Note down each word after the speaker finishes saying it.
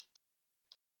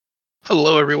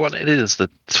Hello, everyone. It is the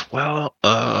 12.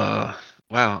 Wow,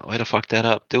 way to fuck that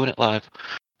up. Doing it live.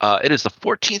 It is the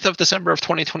 14th of December of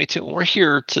 2022. And we're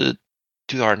here to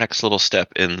do our next little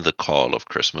step in the call of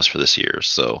Christmas for this year.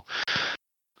 So,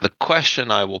 the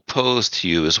question I will pose to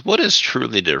you is: what is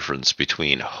truly the difference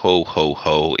between ho ho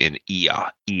ho and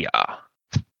ia ia?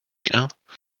 You know,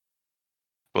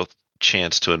 both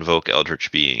chance to invoke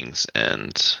eldritch beings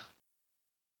and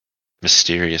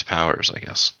mysterious powers, I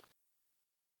guess.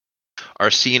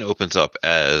 Our scene opens up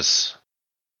as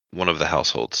one of the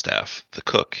household staff, the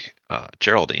cook,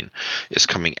 Geraldine, is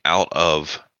coming out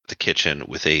of the kitchen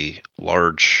with a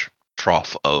large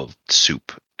trough of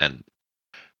soup and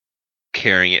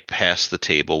carrying it past the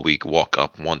table. We walk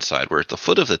up one side where at the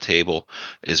foot of the table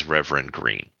is Reverend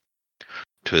Green.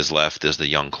 To his left is the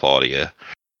young Claudia,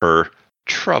 her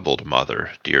troubled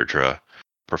mother, Deirdre,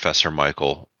 Professor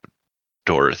Michael,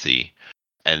 Dorothy,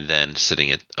 and then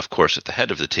sitting, of course, at the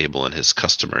head of the table in his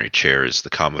customary chair is the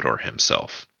Commodore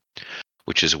himself,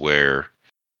 which is where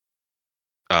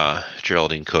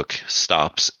Geraldine Cook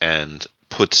stops and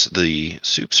puts the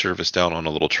soup service down on a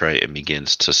little tray and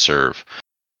begins to serve.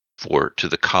 To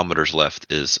the Commodore's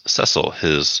left is Cecil,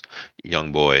 his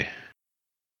young boy.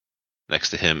 Next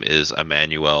to him is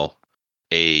Emmanuel.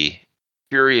 A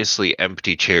curiously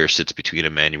empty chair sits between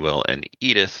Emmanuel and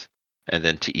Edith, and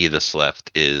then to Edith's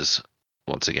left is,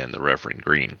 once again, the Reverend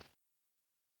Green.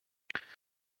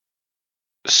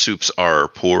 Soups are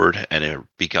poured and have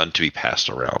begun to be passed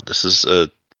around. This is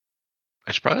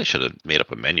I probably should have made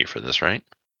up a menu for this, right?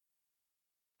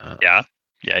 Yeah,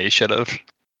 you should have.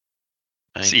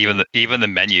 So even the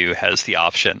menu has the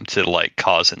option to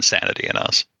cause insanity in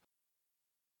us.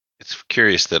 It's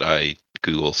curious that I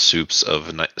Google soups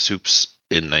in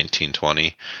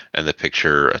 1920, and the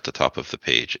picture at the top of the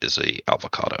page is a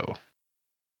avocado,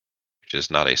 which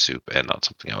is not a soup and not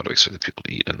something I would expect people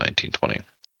to eat in 1920.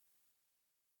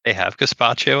 They have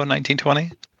gazpacho in 1920? I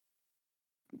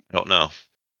don't know.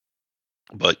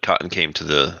 But Cotton came to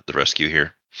the rescue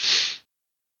here.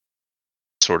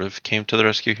 Sort of came to the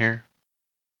rescue here.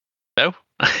 No,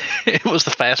 it was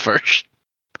the fast version.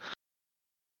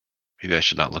 Maybe I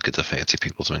should not look at the fancy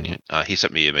people's menu. He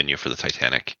sent me a menu for the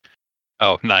Titanic.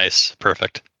 Oh, nice.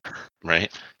 Perfect.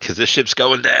 Right? Because this ship's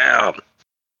going down.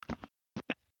 I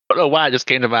don't know why it just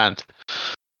came to mind.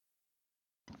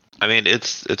 I mean,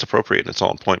 it's appropriate. It's all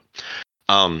on point.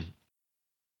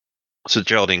 So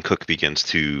Geraldine Cook begins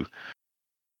to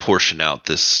portion out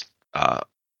this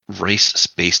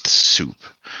rice-based soup.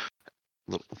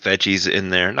 Little veggies in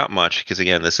there, not much, because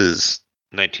again, this is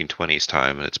 1920s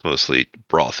time, and it's mostly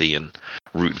brothy and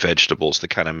root vegetables to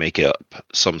kind of make up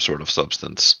some sort of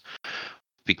substance.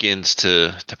 Begins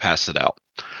to pass it out.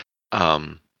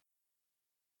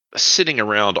 Sitting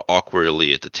around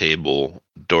awkwardly at the table,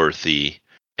 Dorothy,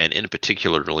 and in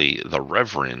particularly the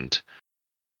Reverend,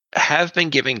 have been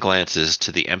giving glances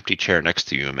to the empty chair next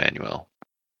to you, Emmanuel.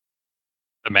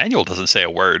 Emmanuel doesn't say a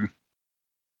word.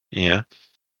 Yeah.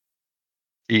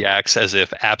 He acts as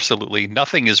if absolutely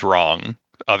nothing is wrong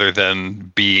other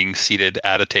than being seated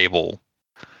at a table,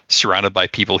 surrounded by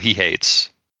people he hates,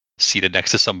 seated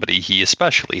next to somebody he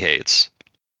especially hates.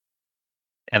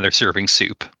 And they're serving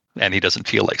soup, and he doesn't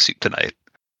feel like soup tonight.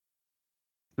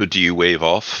 Do you wave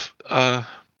off the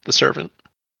servant?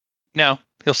 No,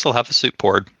 he'll still have the soup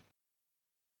poured.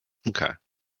 Okay.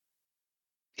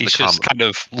 He's just kind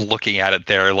of looking at it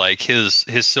there, like his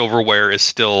silverware is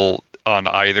still on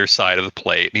either side of the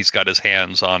plate. He's got his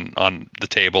hands on the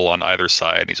table on either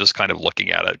side. He's just kind of looking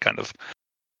at it, kind of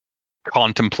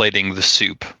contemplating the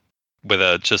soup with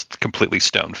a just completely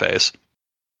stone face.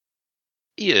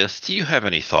 Yes, do you have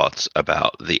any thoughts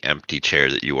about the empty chair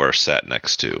that you are sat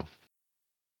next to?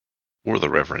 Or the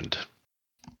Reverend?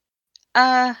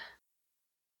 I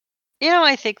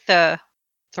think the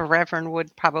Reverend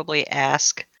would probably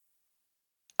ask,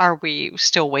 are we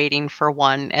still waiting for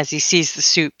one, as he sees the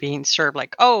soup being served,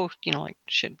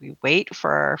 should we wait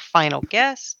for our final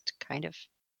guest? Kind of.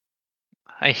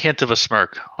 A hint of a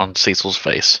smirk on Cecil's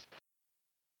face.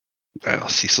 Well,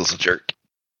 Cecil's a jerk.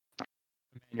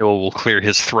 Emmanuel will clear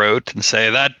his throat and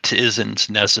say, that isn't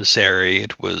necessary.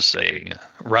 It was a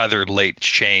rather late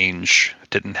change.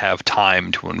 Didn't have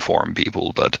time to inform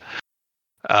people, but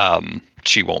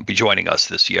she won't be joining us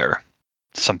this year.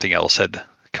 Something else had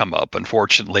come up.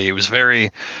 Unfortunately, it was very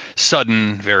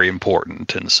sudden, very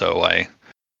important, and so I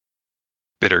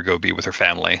bid her go be with her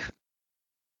family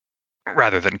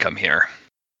rather than come here.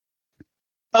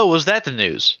 Oh, was that the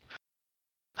news?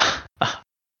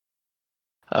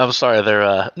 I'm sorry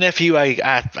there, nephew.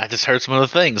 I just heard some other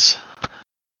things. I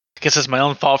guess it's my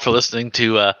own fault for listening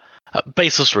to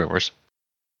baseless rumors.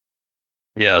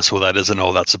 Yes, well, that isn't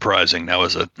all that surprising now,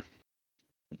 is it?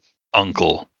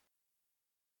 Uncle.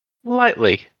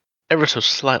 Slightly, ever so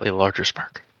slightly larger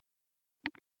smirk.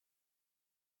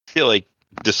 I feel like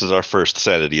this is our first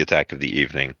sanity attack of the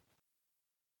evening.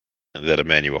 And that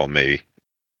Emmanuel may.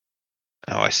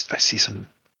 Oh, I see some.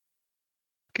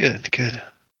 Good.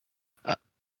 Uh,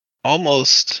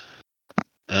 almost.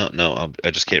 Oh, no,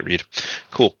 I just can't read.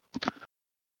 Cool.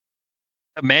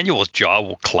 Emmanuel's jaw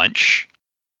will clench,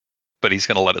 but he's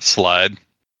going to let it slide.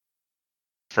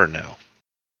 For now.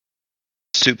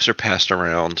 Soups are passed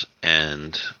around,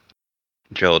 and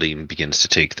Geraldine begins to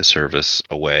take the service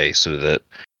away so that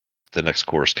the next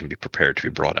course can be prepared to be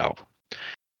brought out.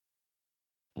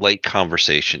 Light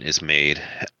conversation is made.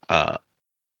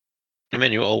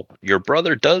 Emmanuel, your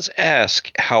brother does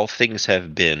ask how things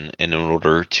have been, and in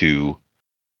order to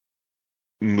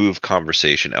move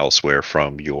conversation elsewhere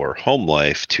from your home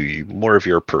life to more of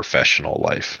your professional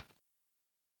life.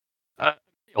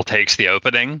 He'll takes the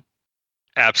opening.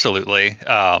 Absolutely.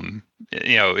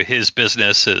 His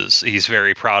business he's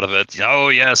very proud of it. Oh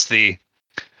yes, the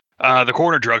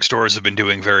corner drugstores have been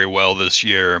doing very well this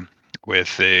year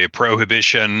with the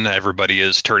prohibition. Everybody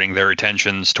is turning their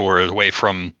attentions away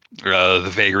from the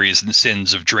vagaries and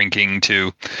sins of drinking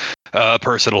to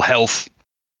personal health.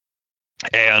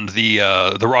 And the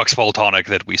Roxfall tonic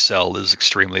that we sell is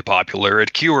extremely popular.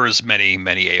 It cures many,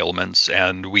 many ailments,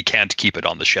 and we can't keep it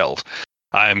on the shelf.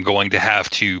 I'm going to have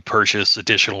to purchase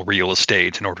additional real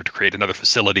estate in order to create another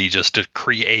facility just to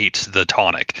create the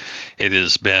tonic. It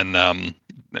has been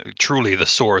truly the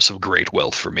source of great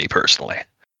wealth for me personally.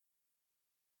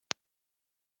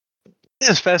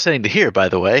 It's fascinating to hear, by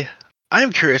the way.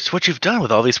 I'm curious what you've done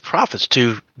with all these profits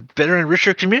to better enrich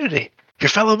your community, your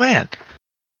fellow man.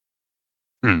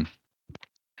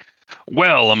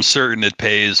 Well, I'm certain it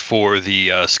pays for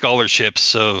the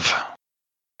scholarships of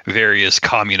various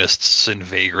communists and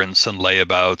vagrants and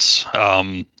layabouts.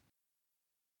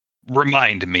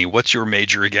 Remind me, what's your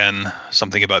major again?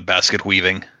 Something about basket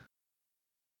weaving.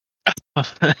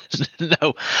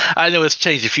 No, I know it's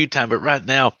changed a few times, but right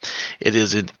now it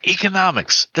is in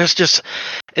economics. It's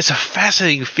a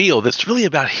fascinating field that's really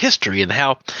about history and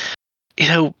how,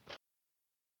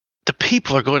 the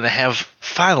people are going to have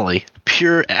finally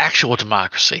pure actual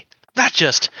democracy. Not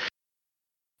just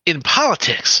in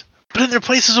politics, but in their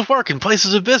places of work and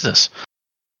places of business.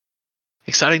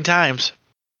 Exciting times.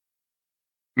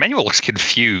 Manuel looks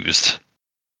confused.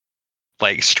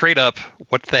 Like, straight up,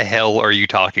 what the hell are you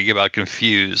talking about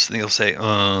confused? And he'll say,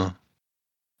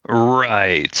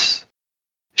 right.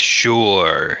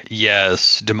 Sure.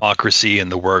 Yes. Democracy in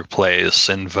the workplace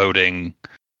and voting.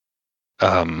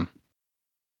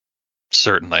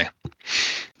 Certainly.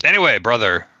 Anyway,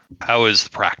 brother, how is the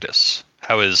practice?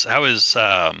 How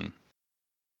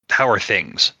are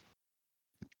things?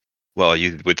 Well,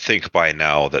 you would think by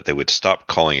now that they would stop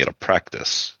calling it a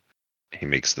practice. He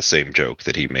makes the same joke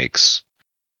that he makes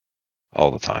all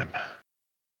the time.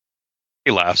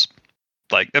 He laughs.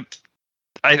 Like,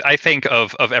 I think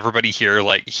of everybody here,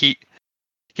 like, he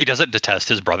doesn't detest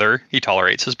his brother. He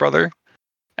tolerates his brother.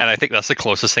 And I think that's the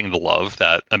closest thing to love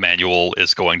that Emmanuel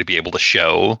is going to be able to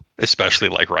show, especially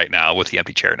like right now with the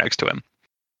empty chair next to him.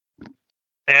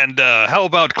 And how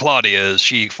about Claudia? Is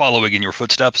she following in your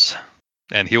footsteps?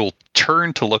 And he'll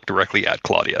turn to look directly at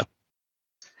Claudia.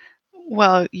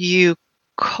 Well, you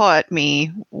caught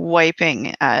me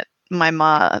wiping at my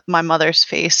mother's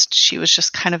face. She was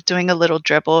just kind of doing a little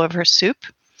dribble of her soup.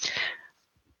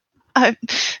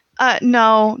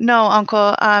 No,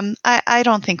 Uncle. I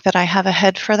don't think that I have a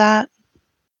head for that.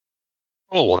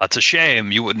 Oh, well, that's a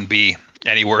shame. You wouldn't be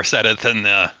any worse at it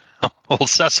than old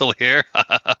Cecil here.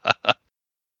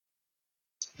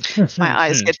 My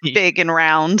eyes get big and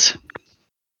round.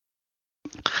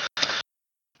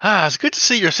 It's good to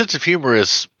see your sense of humor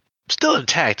is still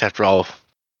intact after all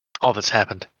that's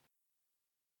happened.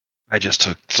 I just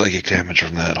took psychic damage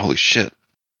from that. Holy shit.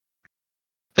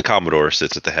 The Commodore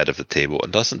sits at the head of the table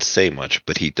and doesn't say much,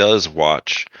 but he does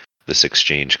watch this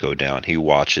exchange go down. He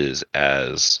watches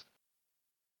as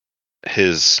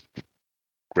his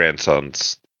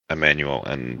grandsons, Emmanuel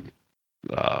and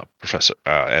Professor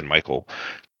and Michael,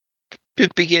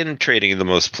 begin trading the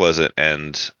most pleasant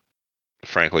and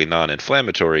frankly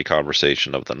non-inflammatory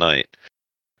conversation of the night.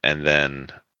 And then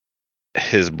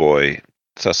his boy,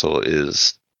 Cecil,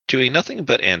 is doing nothing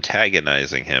but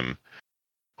antagonizing him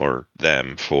or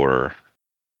them for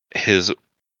his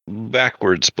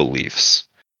backwards beliefs.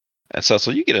 And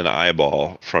Cecil, you get an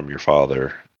eyeball from your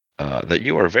father that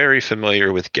you are very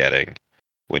familiar with getting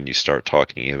when you start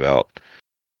talking about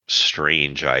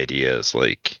strange ideas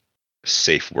like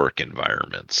safe work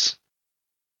environments.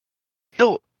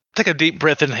 take a deep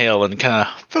breath, inhale, and kind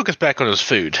of focus back on his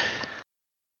food.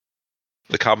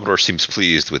 The Commodore seems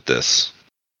pleased with this.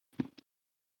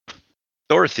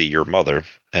 Dorothy, your mother,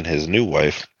 and his new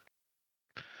wife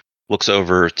looks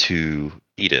over to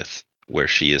Edith, where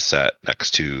she is sat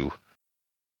next to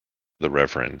the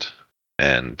Reverend,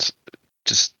 and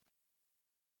just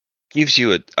gives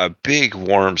you a big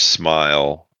warm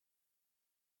smile,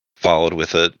 followed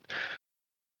with it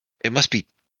must be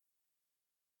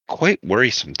quite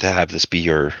worrisome to have this be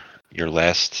your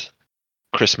last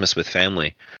Christmas with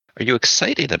family. Are you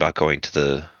excited about going to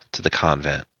the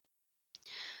convent?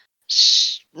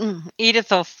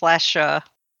 Edith will flash a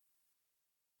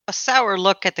sour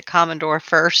look at the Commodore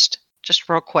first, just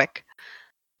real quick,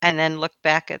 and then look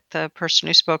back at the person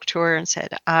who spoke to her and said,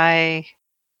 I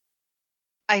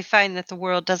find that the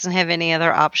world doesn't have any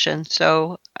other option,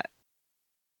 so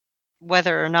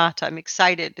whether or not I'm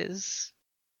excited is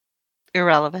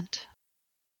irrelevant.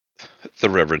 The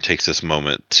Reverend takes this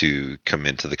moment to come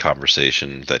into the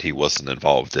conversation that he wasn't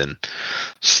involved in.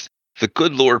 The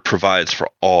good Lord provides for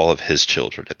all of his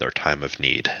children at their time of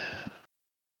need.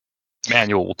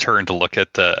 Manuel will turn to look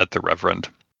at the Reverend.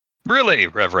 Really,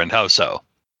 Reverend? How so?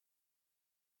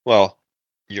 Well,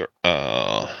 your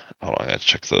hold on, I gotta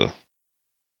check the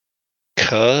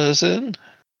cousin.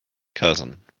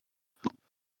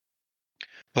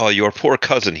 Well, your poor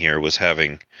cousin here was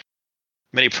having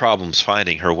many problems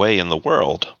finding her way in the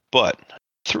world, but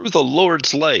through the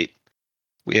Lord's light,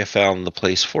 we have found the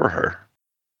place for her.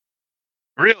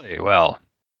 Really? Well,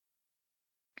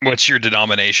 what's your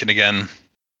denomination again?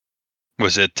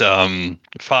 Was it $5,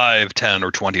 $10,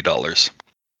 or $20?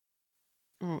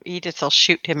 Edith will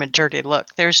shoot him a dirty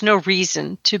look. There's no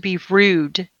reason to be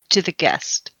rude to the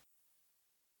guest.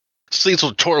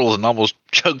 Cecil chortles and almost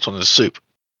chokes on his soup.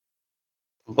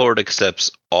 Lord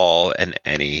accepts all and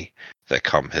any that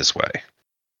come his way.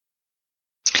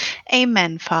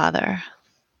 Amen, Father.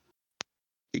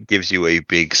 He gives you a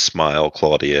big smile,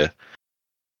 Claudia.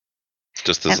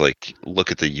 Just as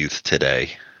look at the youth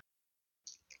today.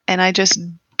 And I just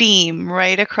beam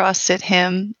right across at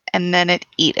him and then at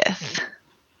Edith.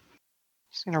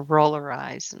 She's going to roll her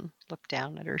eyes and look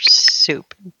down at her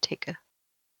soup and take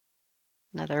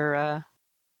another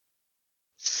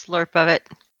slurp of it.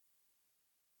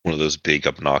 One of those big,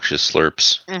 obnoxious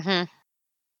slurps. Mm-hmm.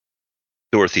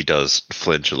 Dorothy does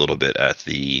flinch a little bit at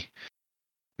the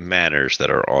manners that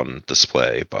are on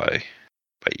display by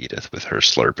Edith with her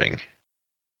slurping,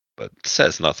 but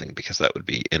says nothing because that would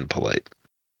be impolite.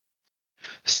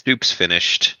 Soup's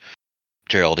finished.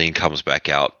 Geraldine comes back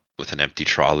out with an empty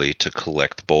trolley to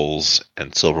collect bowls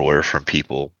and silverware from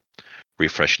people,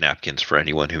 refresh napkins for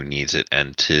anyone who needs it,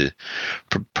 and to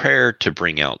prepare to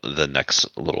bring out the next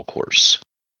little course.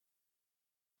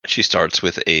 She starts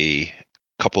with a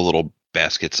couple little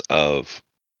baskets of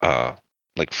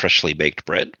freshly baked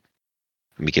bread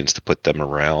and begins to put them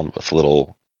around with a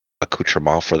little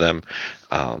accoutrement for them.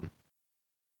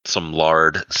 Some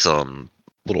lard, some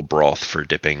little broth for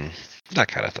dipping, that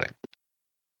kind of thing.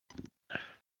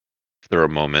 After a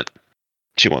moment,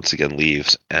 she once again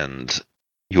leaves, and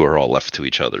you are all left to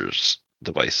each other's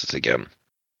devices again.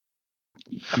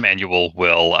 Emmanuel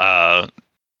will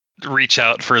reach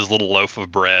out for his little loaf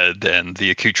of bread and the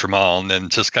accoutrement, and then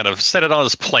just kind of set it on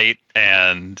his plate.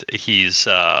 And he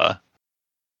should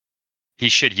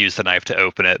use the knife to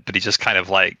open it, but he just kind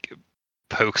of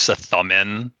pokes a thumb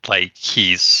in, like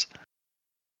he's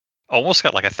almost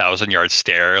got a 1,000-yard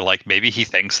stare. Like maybe he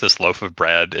thinks this loaf of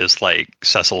bread is like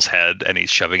Cecil's head, and he's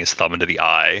shoving his thumb into the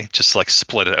eye, just to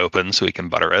split it open so he can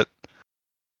butter it.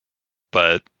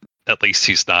 But at least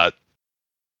he's not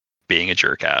being a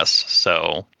jerk ass.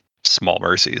 So small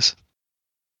mercies.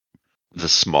 The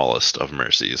smallest of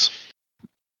mercies.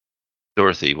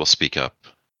 Dorothy will speak up,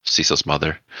 Cecil's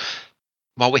mother.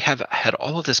 While we have had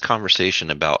all of this conversation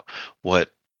about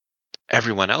what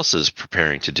everyone else is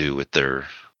preparing to do with their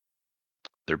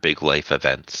big life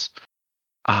events,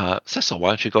 Cecil, why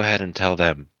don't you go ahead and tell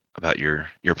them about your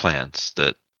plans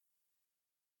that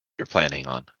you're planning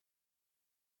on?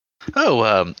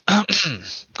 Oh,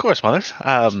 of course, Mother.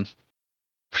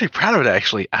 Pretty proud of it,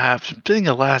 actually. I've been spending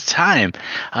a lot of time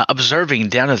observing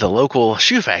down at the local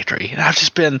shoe factory, and I've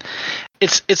just been.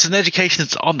 It's an education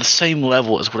that's on the same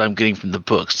level as what I'm getting from the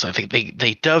books. I think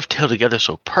they dovetail together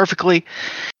so perfectly,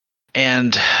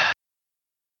 and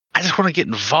I just want to get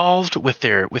involved with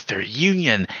their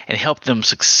union and help them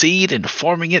succeed in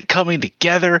forming it, coming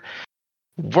together.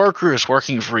 Workers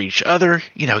working for each other,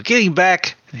 getting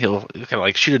back. He'll kind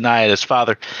of shoot an eye at his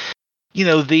father.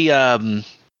 The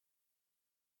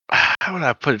how would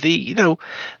I put it?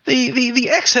 The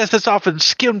excess that's often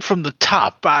skimmed from the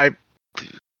top by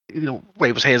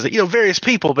wave his hands at various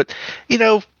people, but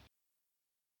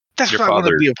that's Your what I want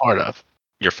to father- be a part of.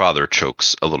 Your father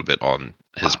chokes a little bit on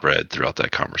his bread throughout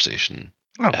that conversation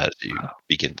as you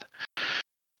begin.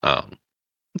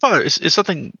 Father, is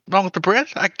something wrong with the bread?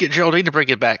 I can get Geraldine to bring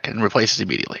it back and replace it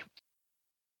immediately.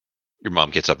 Your mom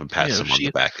gets up and pats him on she-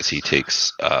 the back as he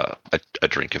takes a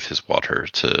drink of his water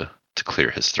to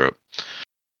clear his throat.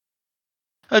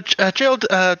 Gerald,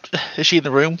 is she in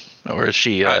the room, or is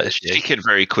she? She can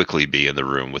very quickly be in the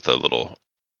room with a little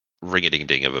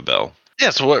ring-a-ding-ding of a bell. Yeah,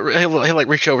 so he'll like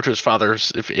reach over to his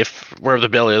father's if wherever the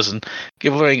bell is and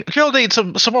give a ring. Geraldine,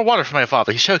 some more water for my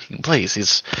father. He's choking. Please,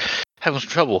 he's having some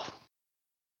trouble.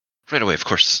 Right away, of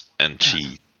course. And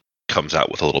she comes out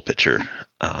with a little pitcher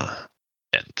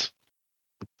and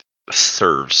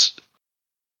serves,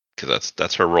 because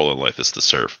that's her role in life, is to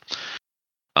serve.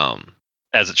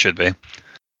 As it should be.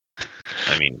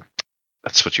 I mean,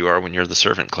 that's what you are when you're the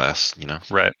servant class,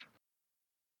 Right.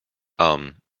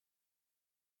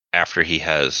 After he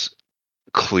has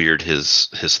cleared his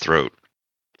throat,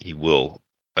 he will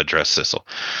address Sissel.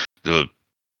 The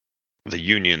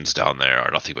unions down there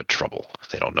are nothing but trouble.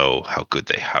 They don't know how good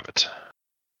they have it.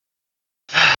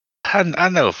 I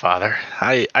know, Father.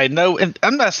 I know, and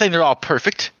I'm not saying they're all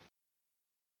perfect.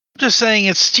 I'm just saying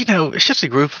it's it's just a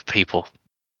group of people.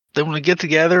 They want to get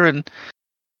together and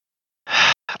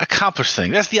accomplish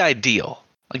things. That's the ideal.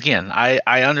 Again,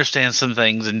 I understand some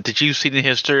things, and that you've seen in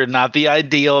history are not the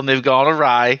ideal, and they've gone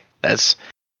awry. That's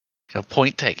a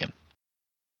point taken.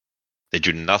 They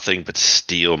do nothing but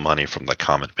steal money from the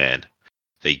common man.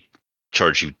 They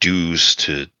charge you dues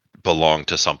to belong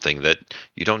to something that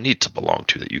you don't need to belong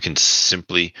to, that you can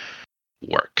simply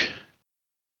work.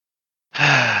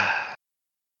 I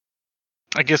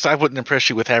guess I wouldn't impress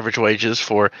you with average wages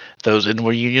for those in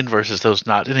a union versus those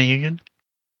not in a union.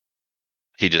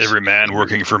 Every man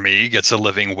working for me gets a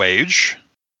living wage.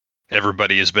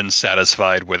 Everybody has been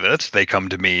satisfied with it. They come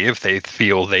to me if they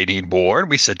feel they need more, and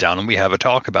we sit down and we have a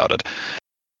talk about it.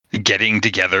 Getting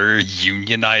together,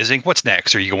 unionizing. What's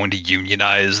next? Are you going to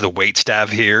unionize the wait staff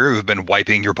here who've been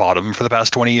wiping your bottom for the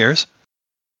past 20 years?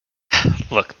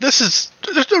 Look, there's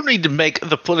no need to make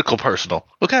the political personal,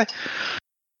 okay?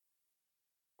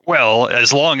 Well,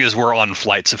 as long as we're on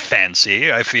flights of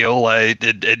fancy, I feel like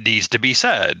it needs to be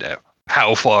said.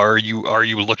 How far are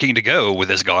you looking to go with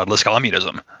this godless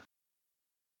communism?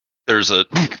 There's a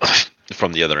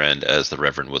from the other end, as the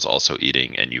Reverend was also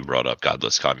eating, and you brought up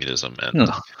godless communism, and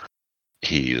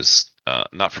he is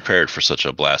not prepared for such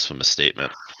a blasphemous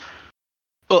statement.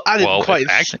 Well, I didn't quite.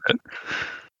 Accurate.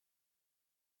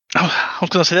 I was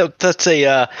going to say that's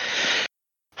a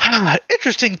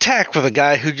interesting tack with a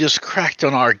guy who just cracked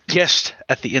on our guest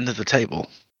at the end of the table.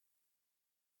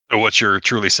 So what you're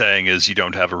truly saying is you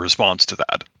don't have a response to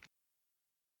that.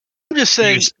 I'm just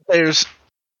saying there's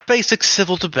basic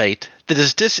civil debate that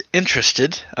is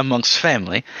disinterested amongst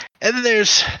family, and then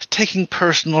there's taking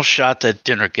personal shots at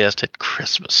dinner guests at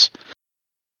Christmas.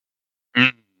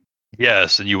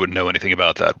 Yes, and you wouldn't know anything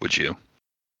about that, would you,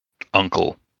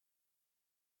 Uncle?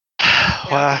 No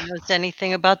one knows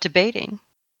anything about debating.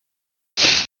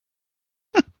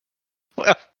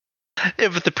 Well,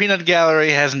 if the peanut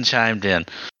gallery hasn't chimed in.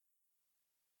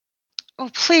 Oh,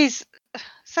 please,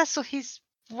 Cecil, he's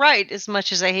right, as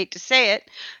much as I hate to say it.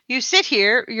 You sit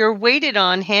here, you're weighted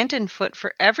on hand and foot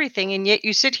for everything, and yet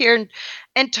you sit here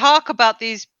and talk about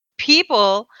these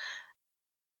people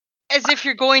as if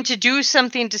you're going to do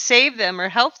something to save them or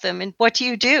help them. And what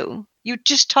do? You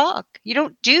just talk. You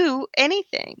don't do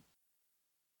anything.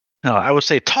 No, I would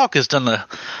say talk has done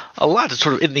a lot to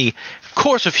sort of in the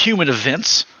course of human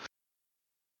events.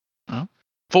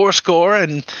 Fourscore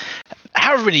and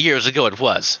however many years ago it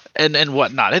was, and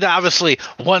whatnot. It obviously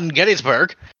won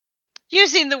Gettysburg.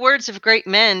 Using the words of great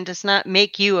men does not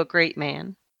make you a great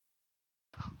man.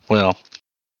 Well,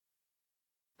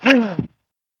 I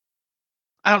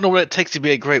don't know what it takes to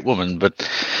be a great woman, but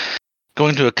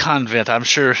going to a convent, I'm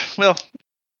sure. Well,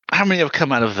 how many have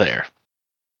come out of there?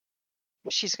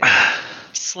 She's going to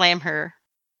slam her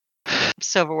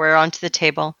silverware onto the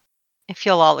table. If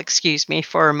you'll all excuse me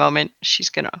for a moment, she's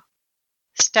going to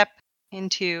step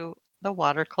into the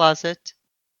water closet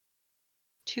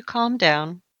to calm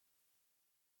down.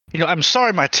 I'm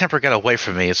sorry my temper got away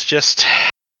from me. It's just,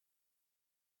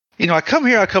 I come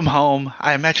here, I come home,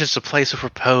 I imagine it's a place of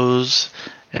repose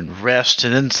and rest,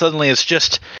 and then suddenly it's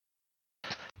just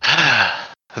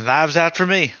knives out for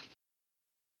me.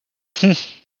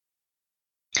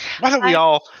 Why don't we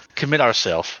all commit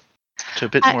ourselves to a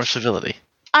bit more civility?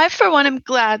 I, for one, am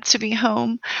glad to be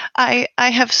home. I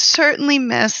have certainly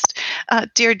missed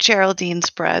dear Geraldine's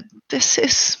bread. This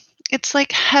is It's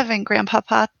like heaven,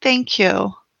 Grandpapa. Thank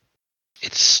you.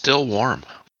 It's still warm.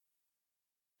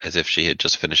 As if she had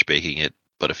just finished baking it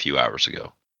but a few hours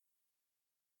ago.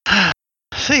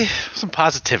 See, some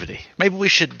positivity. Maybe we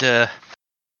should try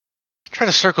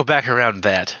to circle back around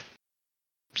that.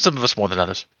 Some of us more than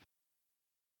others.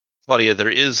 Claudia, there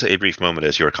is a brief moment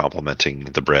as you're complimenting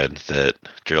the bread that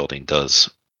Geraldine does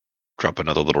drop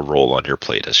another little roll on your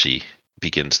plate as she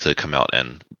begins to come out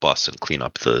and bust and clean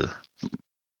up the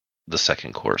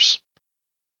second course.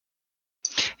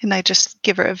 And I just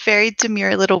give her a very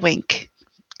demure little wink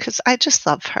because I just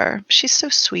love her. She's so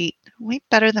sweet. Way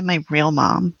better than my real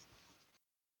mom.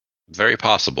 Very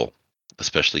possible,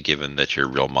 especially given that your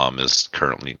real mom is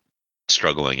currently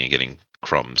struggling and getting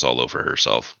crumbs all over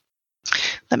herself.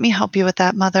 Let me help you with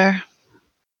that, Mother.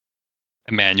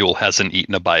 Emmanuel hasn't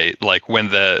eaten a bite. Like when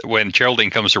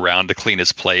Geraldine comes around to clean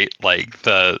his plate, like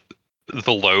the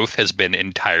loaf has been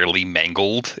entirely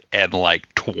mangled and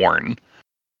like torn,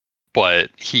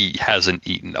 but he hasn't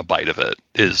eaten a bite of it.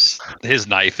 His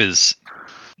knife is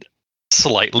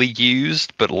slightly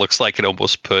used, but it looks like it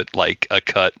almost put like a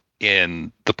cut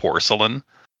in the porcelain,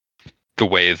 the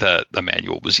way that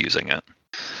Emmanuel was using it.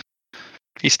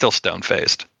 He's still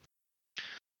stone-faced.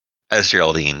 As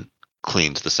Geraldine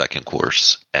cleans the second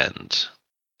course and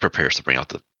prepares to bring out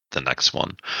the next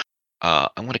one, I'm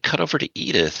going to cut over to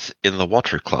Edith in the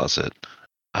water closet.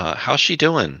 How's she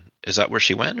doing? Is that where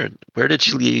she went, or where did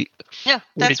she leave? Yeah,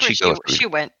 Where that's did where she go? she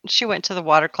went. She went to the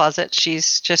water closet.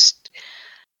 She's just,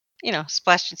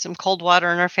 splashing some cold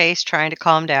water in her face, trying to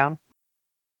calm down.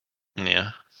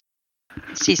 Yeah.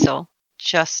 Cecil,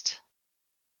 just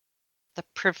the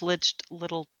privileged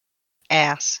little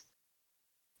ass,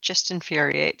 just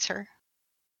infuriates her.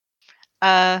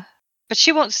 But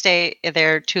she won't stay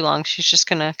there too long. She's just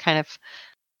gonna kind of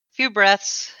few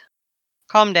breaths,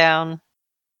 calm down,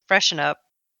 freshen up,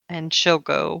 and she'll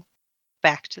go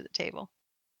back to the table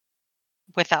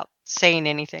without saying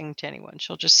anything to anyone.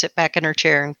 She'll just sit back in her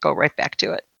chair and go right back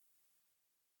to it.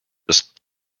 Just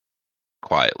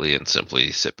quietly and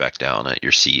simply sit back down at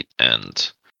your seat,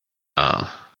 and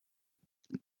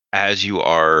as you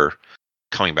are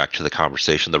coming back to the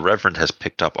conversation, the Reverend has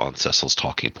picked up on Cecil's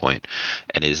talking point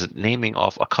and is naming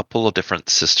off a couple of different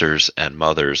sisters and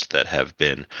mothers that have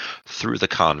been through the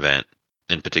convent,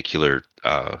 in particular,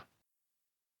 the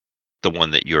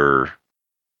one that you're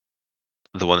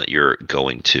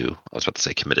going to. I was about to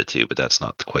say committed to, but that's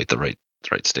not quite the right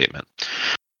statement.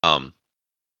 And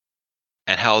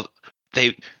how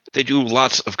they do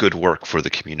lots of good work for the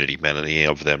community. Many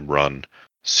of them run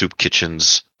soup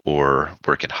kitchens or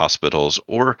work in hospitals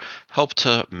or help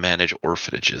to manage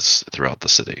orphanages throughout the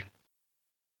city.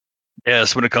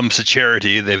 Yes, when it comes to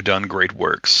charity, they've done great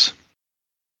works.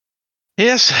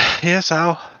 Yes,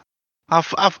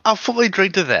 I'll fully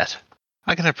drink to that.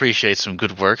 I can appreciate some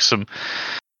good work, some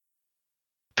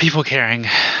people caring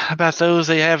about those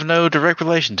they have no direct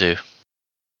relation to.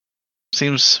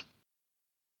 Seems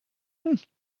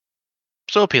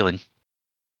so appealing.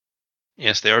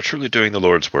 Yes, they are truly doing the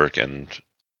Lord's work and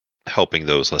helping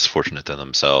those less fortunate than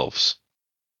themselves,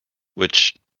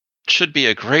 which should be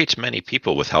a great many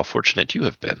people with how fortunate you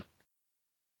have been.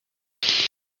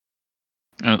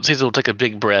 Caesar will take a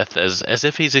big breath as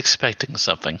if he's expecting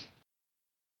something.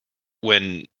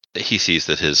 When he sees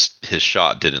that his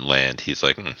shot didn't land, he's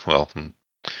like,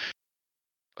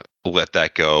 let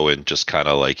that go and just kind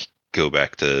of like go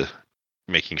back to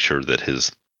making sure that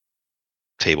his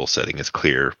table setting is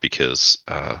clear, because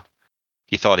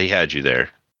he thought he had you there.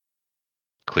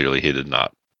 Clearly he did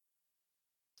not.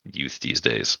 Youth these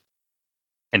days.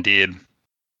 Indeed.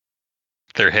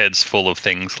 Their heads full of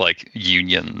things like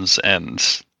unions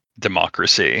and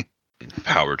democracy.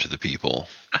 Power to the people.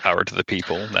 Power to the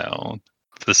people. No.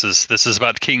 This is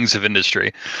about kings of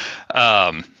industry.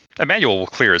 Emmanuel will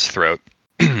clear his throat.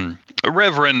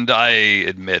 Reverend, I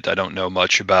admit I don't know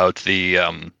much about the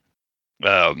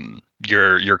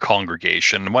your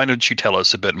congregation. Why don't you tell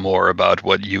us a bit more about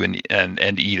what you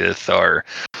and Edith are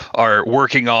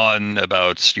working on,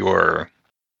 about your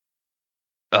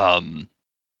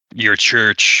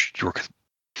church, your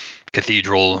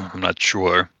cathedral? I'm not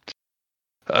sure.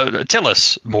 Tell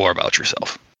us more about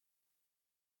yourself.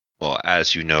 Well,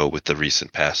 as you know, with the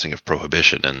recent passing of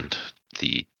Prohibition and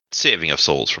the saving of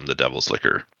souls from the devil's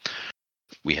liquor,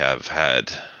 we have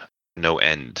had no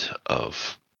end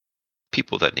of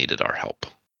people that needed our help.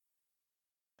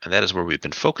 And that is where we've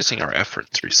been focusing our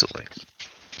efforts recently.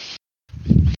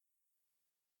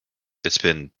 It's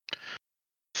been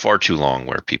far too long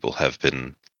where people have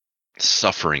been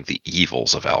suffering the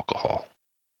evils of alcohol.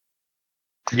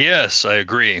 Yes, I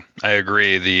agree.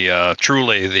 The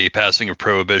truly the passing of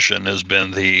prohibition has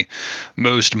been the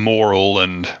most moral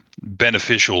and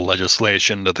beneficial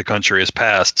legislation that the country has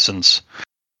passed since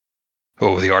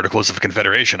the Articles of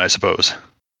Confederation, I suppose.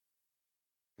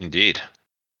 Indeed.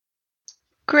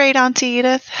 Great, Auntie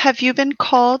Edith. Have you been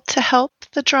called to help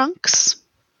the drunks?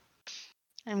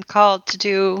 I'm called to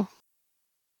do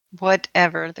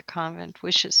whatever the convent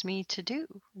wishes me to do.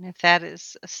 And if that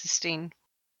is assisting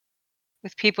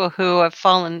with people who have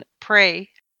fallen prey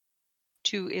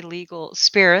to illegal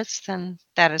spirits, then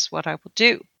that is what I will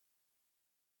do.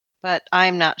 But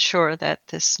I'm not sure that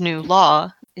this new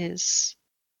law is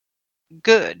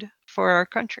good for our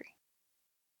country.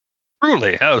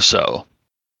 Truly, how so?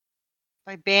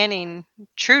 By banning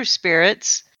true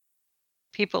spirits,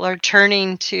 people are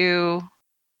turning to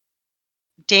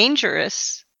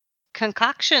dangerous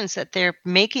concoctions that they're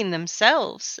making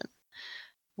themselves.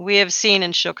 We have seen,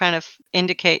 and she'll kind of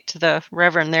indicate to the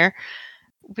Reverend there,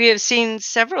 we have seen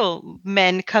several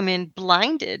men come in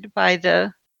blinded by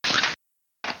the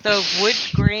wood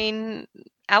grain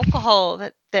alcohol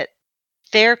that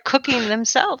they're cooking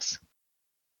themselves.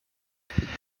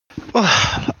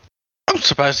 Well, I'm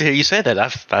surprised to hear you say that.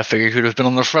 I figured you'd have been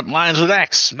on the front lines with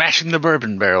axe, smashing the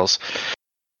bourbon barrels.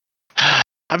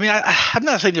 I mean, I'm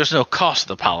not saying there's no cost to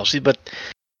the policy, but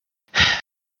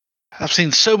I've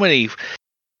seen so many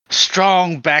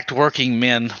strong-backed working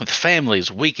men with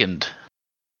families weakened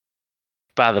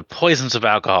by the poisons of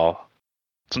alcohol.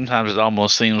 Sometimes it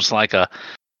almost seems like a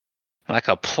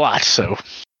plot. So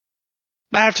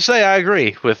I have to say I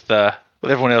agree with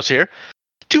everyone else here.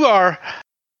 To our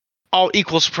all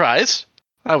equal surprise,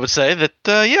 I would say that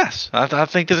yes, I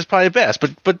think this is probably best.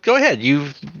 But go ahead.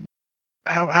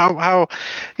 How how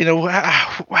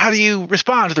do you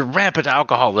respond to the rampant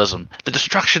alcoholism, the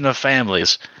destruction of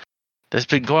families that's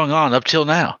been going on up till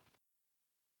now?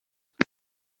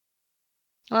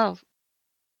 Well,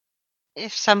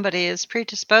 if somebody is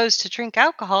predisposed to drink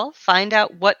alcohol, find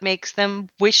out what makes them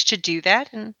wish to do that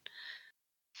and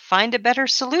find a better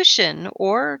solution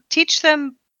or teach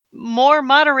them more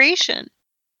moderation.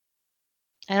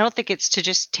 I don't think it's to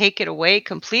just take it away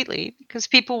completely because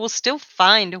people will still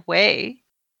find a way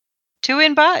to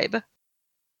imbibe.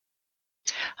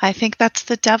 I think that's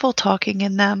the devil talking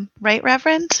in them, right,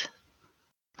 Reverend?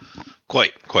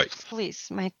 Quite. Please,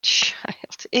 my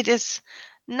child, it is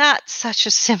not such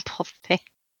a simple thing.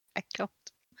 I don't.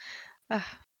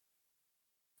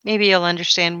 Maybe you'll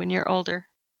understand when you're older.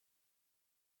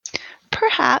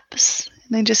 Perhaps.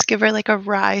 And I just give her like a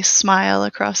wry smile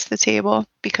across the table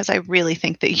because I really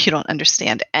think that you don't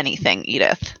understand anything,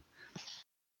 Edith.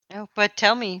 Oh, but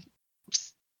tell me,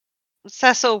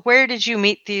 Cecil, where did you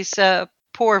meet these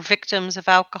poor victims of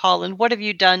alcohol, and what have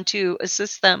you done to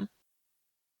assist them?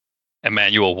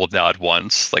 Emmanuel will nod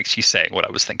once, like she's saying what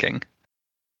I was thinking.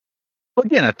 Well,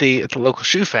 again, at the local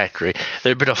shoe factory,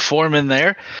 there had been a foreman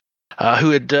there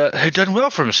who had done well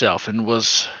for himself and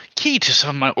was key to some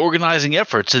of my organizing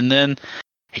efforts, and then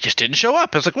he just didn't show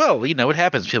up. I was like, well, you know, what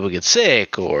happens? People get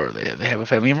sick or they have a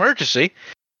family emergency,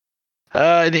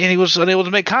 and he was unable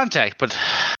to make contact. But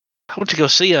I went to go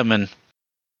see him, and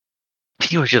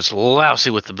he was just lousy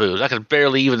with the booze. I could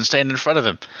barely even stand in front of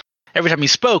him. Every time he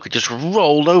spoke, it just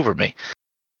rolled over me.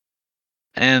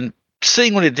 And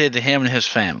seeing what it did to him and his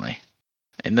family,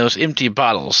 and those empty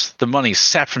bottles, the money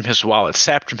sapped from his wallet,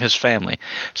 sapped from his family,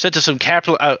 sent to some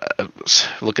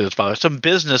look at his father, some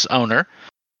business owner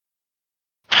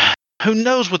who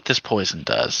knows what this poison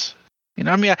does. You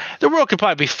know, I mean, the world could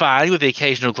probably be fine with the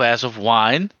occasional glass of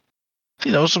wine,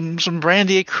 you know, some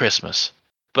brandy at Christmas.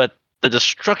 But the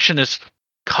destruction it's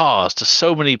caused to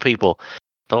so many people,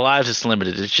 the lives it's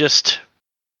limited,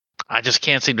 I just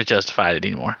can't seem to justify it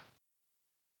anymore.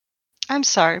 I'm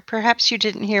sorry, perhaps you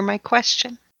didn't hear my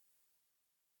question.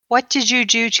 What did you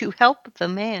do to help the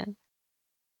man?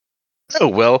 Oh,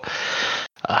 well,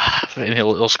 and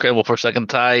he'll scramble for a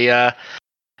second. I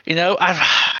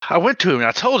went to him and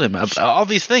I told him all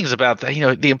these things about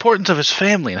the importance of his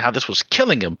family and how this was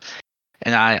killing him.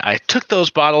 And I took those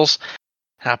bottles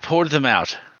and I poured them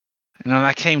out. And then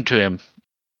I came to him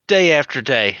day after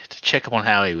day to check up on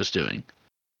how he was doing.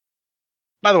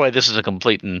 By the way, this is a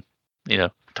complete and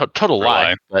total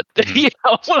lie, but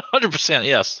 100%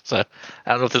 yes. So I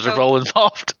don't know if there's a role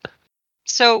involved.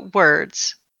 So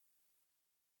words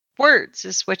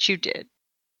is what you did.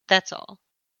 That's all.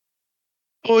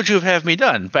 What would you have me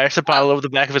done? Bash the bottle over the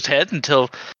back of his head until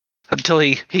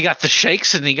he got the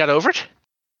shakes and he got over it?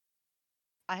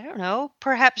 I don't know.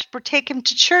 Perhaps take him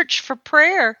to church for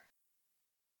prayer.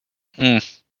 We'll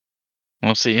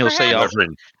see. He'll say,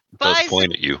 Reverend does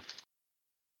point at you.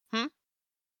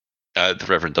 The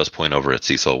Reverend does point over at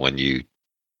Cecil when you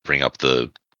bring up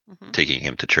the Mhm. taking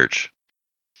him to church.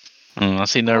 I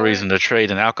see no reason to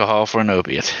trade an alcohol for an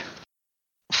opiate.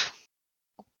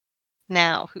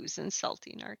 Now, who's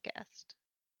insulting our guest?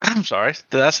 I'm sorry.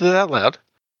 Did I say that out loud?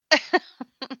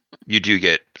 You do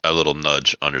get a little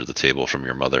nudge under the table from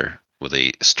your mother with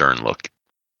a stern look.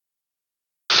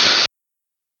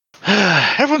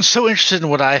 Everyone's so interested in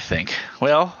what I think.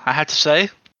 Well, I have to say,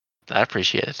 I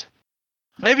appreciate it.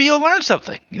 Maybe you'll learn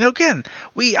something. Again,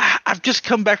 I've just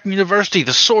come back from university,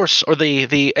 the source or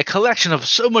a collection of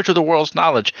so much of the world's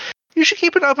knowledge. You should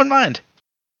keep an open mind.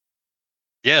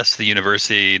 Yes, the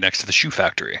university next to the shoe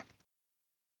factory.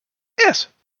 Yes.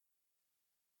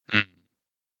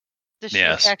 The shoe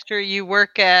Yes. factory you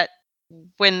work at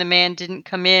when the man didn't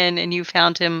come in and you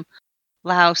found him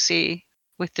lousy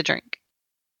with the drink.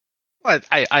 Well,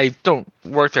 I don't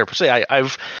work there per se. I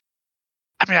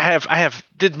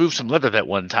did move some leather that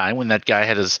one time when that guy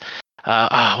had his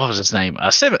what was his name?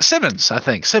 Simmons, I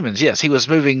think. Simmons, yes. He was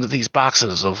moving these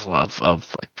boxes of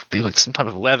like some type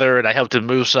of leather, and I helped him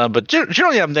move some. But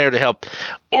generally, I'm there to help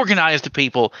organize the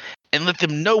people and let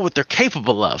them know what they're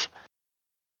capable of.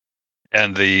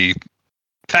 And the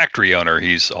factory owner,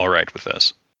 he's all right with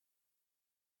this.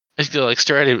 He's gonna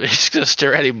stare at him. He's gonna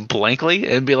stare at him blankly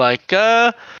and be like,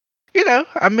 I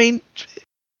mean,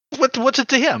 what's it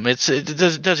to him?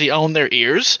 Does he own their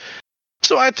ears?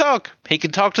 So I talk. He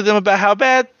can talk to them about how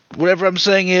bad whatever I'm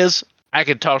saying is. I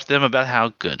can talk to them about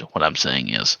how good what I'm saying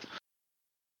is.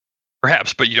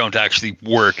 Perhaps, but you don't actually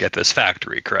work at this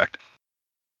factory, correct?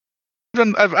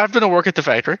 I've done a work at the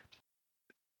factory.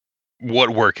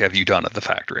 What work have you done at the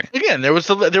factory? Again, there was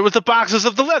the boxes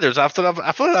of the leathers. I thought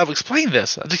I've explained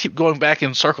this. I just keep going back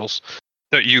in circles.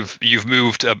 So you've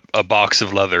moved a box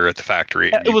of leather at the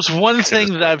factory. It was one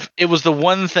thing that It was the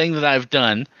one thing that I've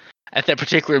done at that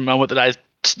particular moment that I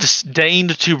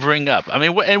disdained to bring up. I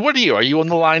mean, and what are you? Are you on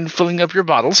the line filling up your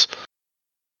bottles?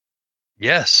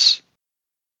 Yes,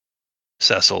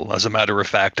 Cecil. As a matter of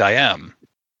fact, I am.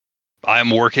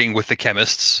 I'm working with the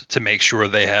chemists to make sure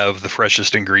they have the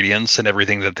freshest ingredients and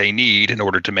everything that they need in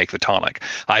order to make the tonic.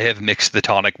 I have mixed the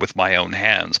tonic with my own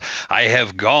hands. I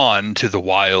have gone to the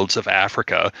wilds of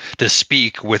Africa to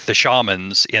speak with the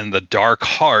shamans in the dark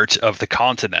heart of the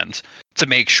continent to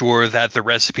make sure that the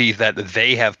recipe that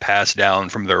they have passed down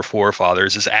from their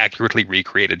forefathers is accurately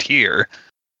recreated here.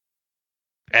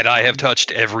 And I have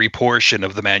touched every portion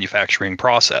of the manufacturing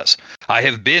process. I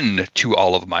have been to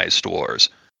all of my stores.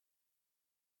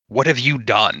 What have you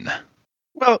done?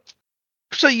 Well,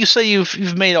 so you say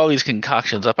you've made all these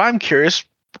concoctions up. I'm curious,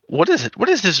 what is it? What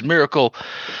is this miracle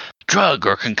drug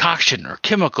or concoction or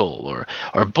chemical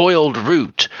or boiled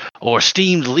root or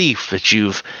steamed leaf that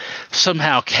you've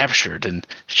somehow captured and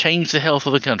changed the health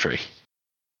of the country?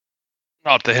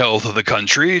 Not the health of the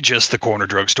country, just the corner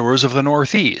drugstores of the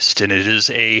Northeast. And it is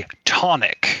a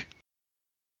tonic.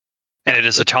 And it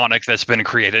is a tonic that's been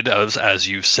created, as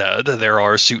you said. There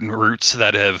are certain roots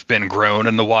that have been grown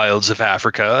in the wilds of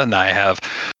Africa, and I have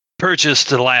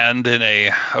purchased land in a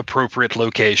appropriate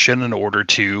location in order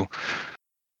to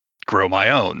grow my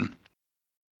own.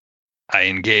 I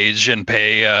engage and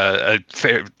pay a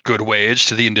fair, good wage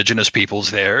to the indigenous peoples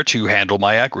there to handle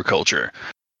my agriculture.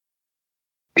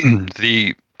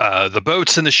 The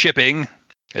boats and the shipping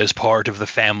is part of the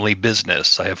family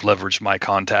business. I have leveraged my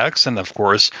contacts, and of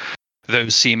course,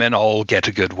 those seamen all get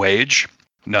a good wage.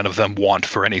 None of them want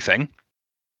for anything,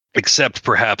 except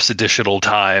perhaps additional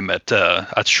time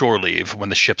at shore leave when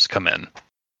the ships come in.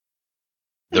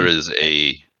 There is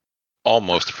a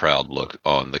almost proud look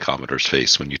on the Commodore's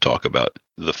face when you talk about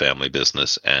the family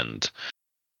business and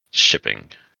shipping.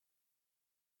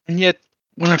 And yet,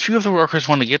 when a few of the workers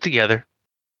want to get together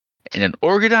in an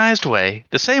organized way,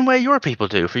 the same way your people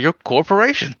do for your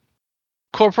corporation,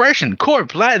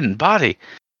 corp, Latin, body,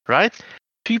 right?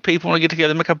 Few people want to get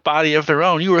together and make a body of their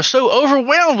own. You are so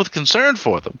overwhelmed with concern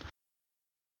for them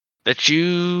that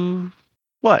you,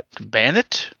 ban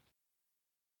it?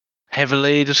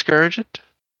 Heavily discourage it?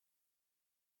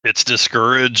 It's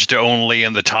discouraged only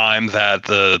in the time that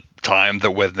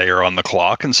when they are on the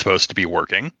clock and supposed to be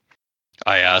working.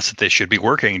 I ask that they should be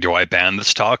working. Do I ban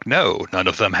this talk? No. None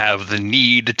of them have the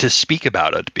need to speak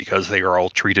about it because they are all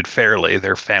treated fairly.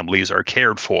 Their families are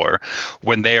cared for.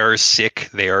 When they are sick,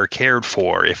 they are cared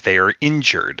for. If they are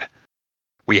injured,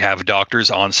 we have doctors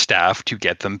on staff to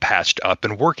get them patched up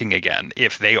and working again.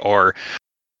 If they are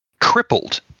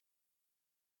crippled,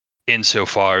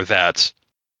 insofar that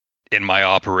in my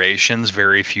operations,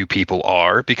 very few people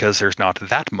are, because there's not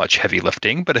that much heavy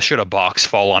lifting, but should a box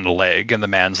fall on a leg and the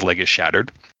man's leg is shattered,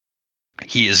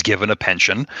 he is given a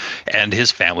pension, and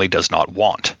his family does not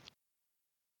want.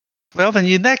 Well, then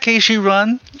in that case, you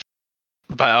run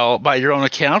by your own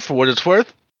account, for what it's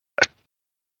worth,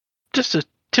 just a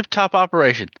tip-top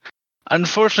operation.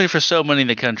 Unfortunately for so many in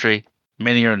the country,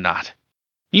 many are not.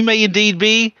 You may indeed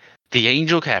be the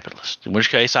angel capitalist, in which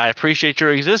case I appreciate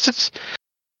your existence,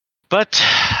 but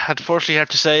unfortunately I have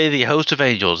to say the host of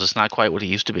angels is not quite what he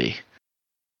used to be.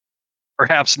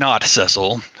 Perhaps not,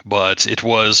 Cecil, but it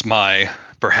was my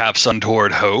perhaps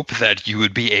untoward hope that you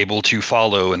would be able to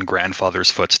follow in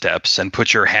grandfather's footsteps and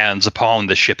put your hands upon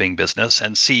the shipping business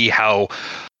and see how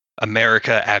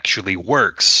America actually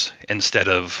works instead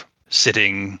of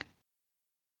sitting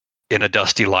in a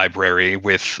dusty library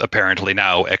with apparently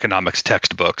now economics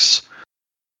textbooks,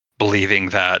 believing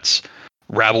that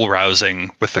rabble rousing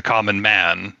with the common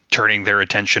man, turning their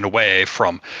attention away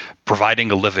from providing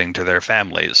a living to their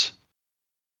families,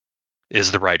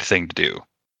 is the right thing to do.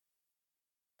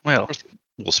 Well,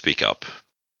 We'll speak up.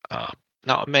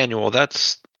 Now, Emmanuel,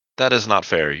 that is not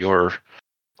fair. Your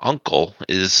uncle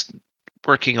is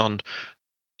working on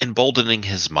emboldening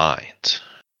his mind.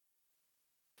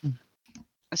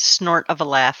 A snort of a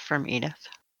laugh from Edith.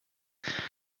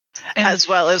 as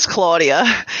well as Claudia,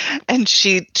 and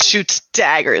she shoots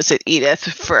daggers at Edith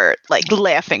for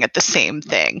laughing at the same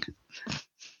thing.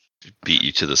 Beat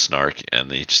you to the snark, and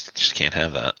they just can't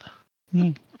have that.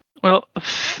 Well,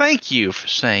 thank you for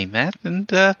saying that, and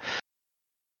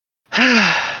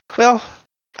well,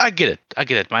 I get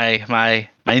it. My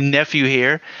nephew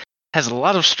here has a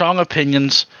lot of strong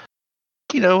opinions,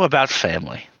 about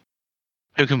family.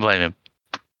 Who can blame him?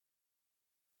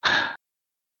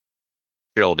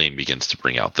 Geraldine begins to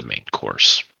bring out the main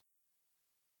course.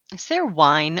 Is there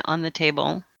wine on the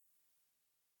table?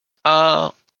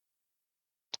 I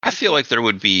feel like there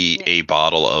would be a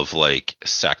bottle of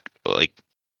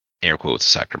air quotes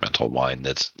sacramental wine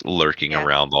that's lurking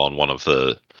around on one of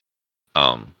the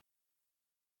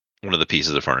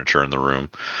pieces of furniture in the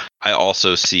room. I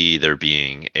also see there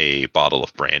being a bottle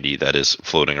of brandy that is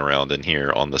floating around in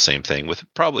here on the same thing, with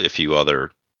probably a few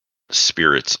other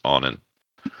spirits on it.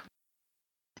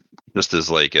 Just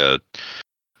as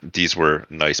these were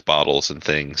nice bottles and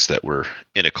things that were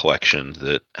in a collection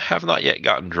that have not yet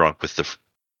gotten drunk with the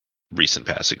recent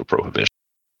passing of prohibition.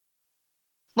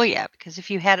 Well, yeah, because if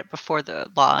you had it before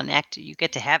the law enacted, you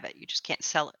get to have it. You just can't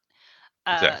sell it.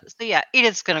 Exactly. So yeah,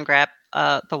 Edith's gonna grab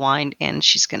the wine and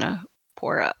she's gonna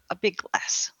pour a big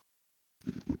glass.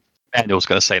 Daniel's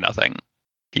going to say nothing.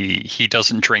 He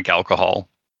doesn't drink alcohol,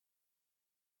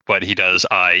 but he does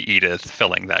eye Edith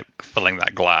filling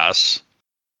that glass.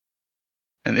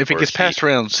 And if it gets passed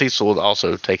around, Cecil will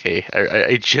also take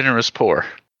a generous pour.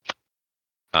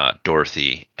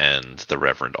 Dorothy and the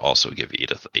Reverend also give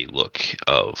Edith a look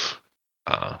of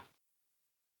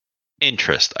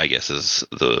interest, I guess is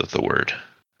the word.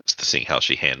 It's to seeing how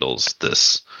she handles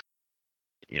this,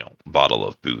 bottle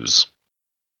of booze.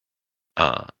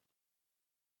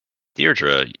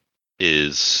 Deirdre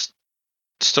is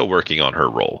still working on her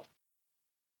role.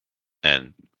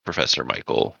 And Professor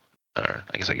Michael, or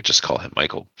I guess I could just call him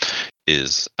Michael,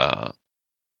 is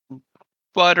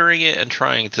buttering it and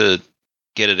trying to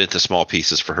get it into small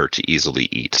pieces for her to easily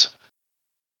eat.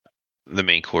 The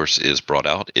main course is brought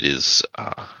out. It is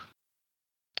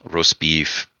roast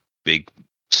beef, big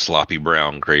sloppy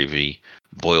brown gravy,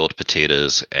 boiled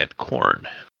potatoes, and corn.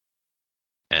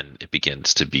 And it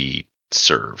begins to be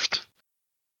served.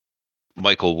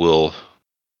 Michael will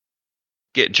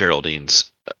get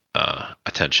Geraldine's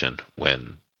attention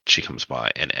when she comes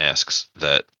by and asks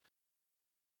that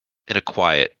in a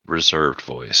quiet, reserved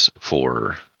voice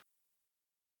for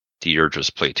Deirdre's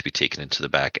plate to be taken into the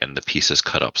back and the pieces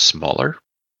cut up smaller,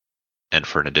 and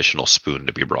for an additional spoon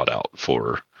to be brought out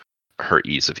for her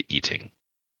ease of eating.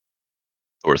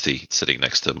 Dorothy, sitting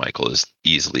next to Michael, is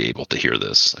easily able to hear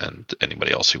this, and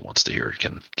anybody else who wants to hear it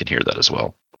can hear that as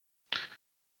well. I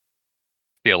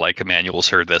feel like Emmanuel's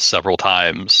heard this several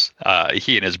times.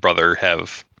 He and his brother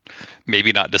have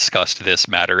maybe not discussed this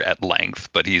matter at length,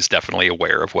 but he's definitely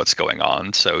aware of what's going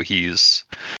on, so he's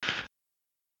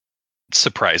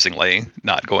surprisingly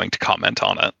not going to comment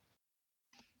on it.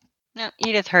 No,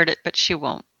 Edith heard it, but she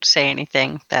won't say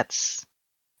anything. It'd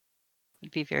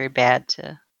be very bad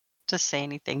to say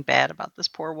anything bad about this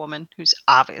poor woman who's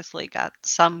obviously got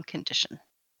some condition.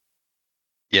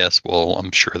 Yes, well,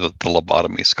 I'm sure that the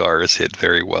lobotomy scar is hid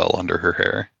very well under her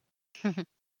hair.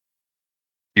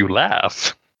 You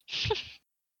laugh.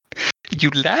 You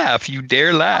laugh. You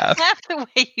dare laugh. Laugh the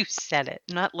way you said it,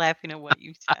 not laughing at what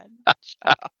you said.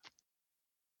 Shut up.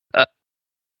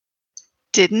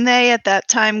 Didn't they at that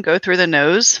time go through the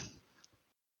nose?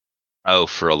 Oh,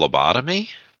 for a lobotomy?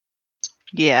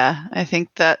 Yeah, I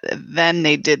think that then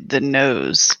they did the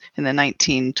nose in the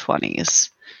 1920s.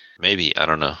 Maybe, I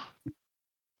don't know.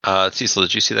 Cecil,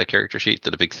 did you see that character sheet?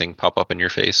 Did a big thing pop up in your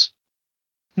face?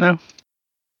 No,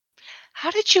 How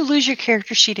did you lose your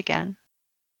character sheet again?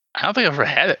 I don't think I've ever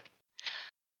had it.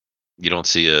 You don't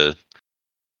see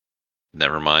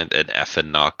never mind, an F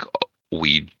and knock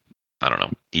weed, I don't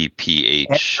know,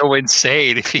 EPH. Go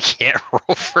insane if you can't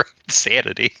roll for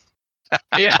insanity.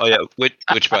 Yeah. Oh yeah,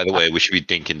 which by the way, we should be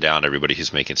dinking down everybody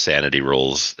who's making sanity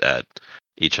rolls at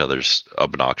each other's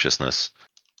obnoxiousness.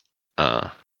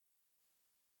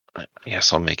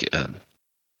 Yes, I'll make it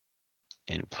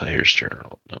in player's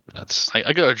journal. No, that's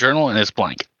I got a journal and it's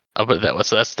blank. I'll put it that way.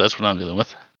 So that's what I'm dealing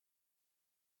with.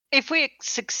 If we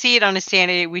succeed on a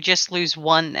sanity, we just lose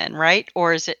one then, right?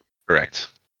 Or is it correct.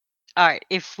 all right?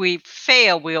 If we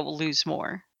fail, we'll lose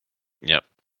more. Yep.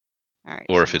 All right.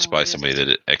 Or so if it's I'll by just- somebody that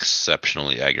it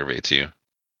exceptionally aggravates you.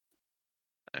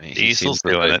 I mean, he Diesel's seems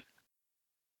like doing a- it.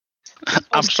 The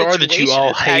I'm whole sorry that you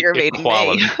all situation is hate aggravating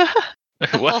equality. me. the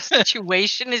whole What?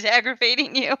 situation is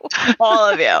aggravating you. All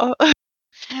of you.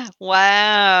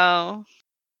 Wow.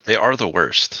 They are the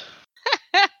worst.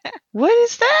 What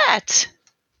is that?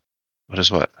 What is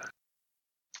what?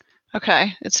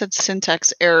 Okay, it said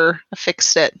syntax error. I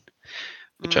fixed it.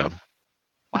 Good job.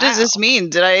 What does this mean?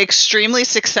 Did I extremely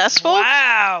successful?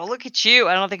 Wow, look at you.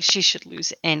 I don't think she should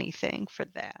lose anything for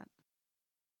that.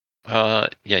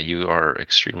 Yeah, you are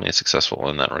extremely successful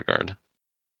in that regard.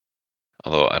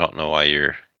 Although I don't know why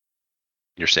your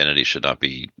sanity should not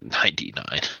be 99.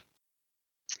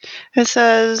 It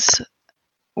says,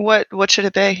 what should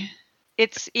it be?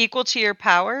 It's equal to your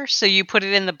power, so you put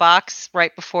it in the box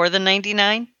right before the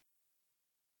 99.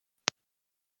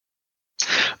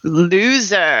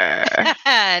 Loser.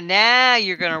 Now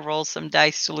you're going to roll some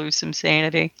dice to lose some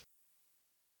sanity.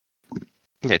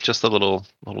 Yeah, just a little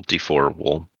D4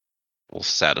 will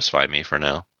satisfy me for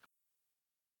now.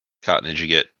 Cotton, did you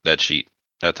get that sheet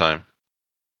that time?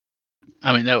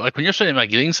 I mean, no, like when you're saying about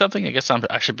getting something, I guess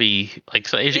I should be like,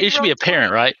 so it You should be rolled apparent,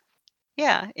 20. right?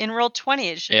 Yeah, in roll 20,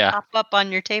 it should Yeah. pop up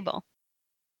on your table.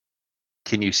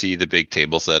 Can you see the big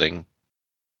table setting?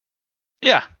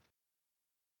 Yeah.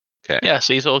 Okay. Yeah,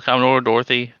 Cecil, Commodore,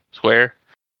 Dorothy, Square.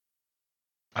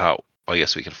 Oh, I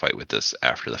guess we can fight with this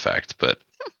after the fact, but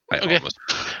Okay.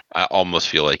 I almost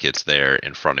feel like it's there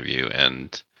in front of you,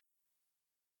 and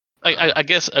I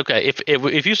guess, okay,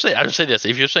 if you say, I would say this,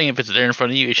 if you're saying if it's there in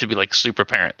front of you, it should be like super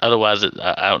apparent. Otherwise,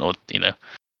 I don't know what,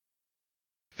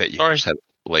 that you Sorry. just have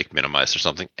like minimized or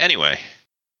something. Anyway,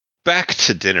 back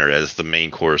to dinner as the main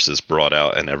course is brought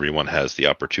out and everyone has the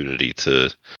opportunity to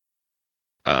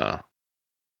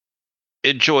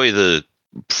enjoy the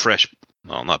fresh,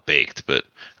 well, not baked, but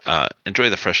enjoy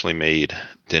the freshly made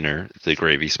dinner. The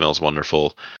gravy smells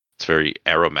wonderful. It's very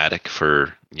aromatic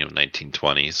for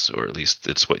 1920s, or at least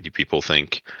it's what you people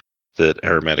think that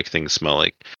aromatic things smell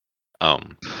like.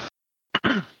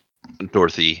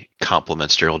 Dorothy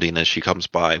compliments Geraldine as she comes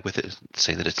by with it,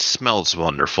 saying that it smells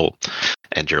wonderful,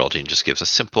 and Geraldine just gives a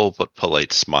simple but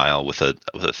polite smile with a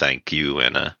thank you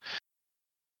and a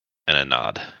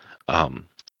nod.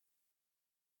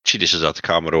 She dishes out the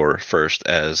Commodore first,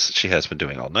 as she has been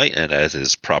doing all night, and as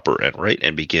is proper and right,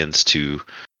 and begins to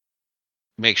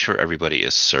make sure everybody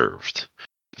is served.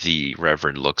 The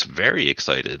Reverend looks very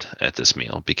excited at this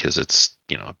meal because it's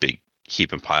a big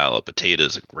heap and pile of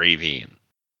potatoes and gravy and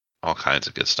all kinds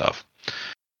of good stuff,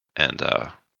 and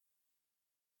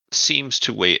seems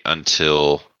to wait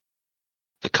until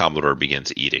the Commodore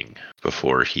begins eating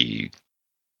before he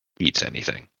eats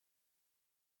anything.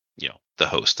 The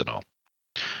host and all.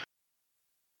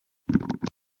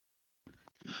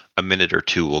 A minute or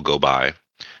two will go by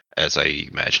as I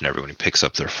imagine everyone picks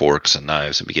up their forks and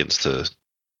knives and begins to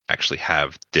actually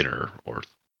have dinner, or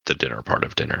the dinner part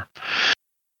of dinner.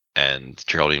 And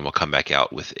Geraldine will come back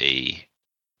out with a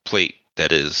plate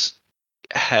that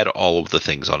had all of the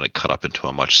things on it cut up into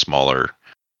a much smaller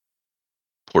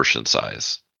portion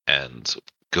size, and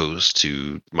goes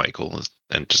to Michael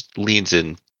and just leans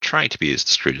in, trying to be as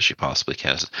discreet as she possibly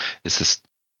can. Is this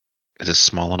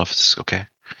small enough? Is this okay?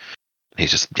 And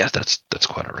he's just, yes, that's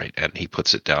quite all right. And he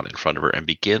puts it down in front of her and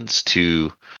begins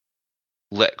to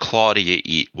let Claudia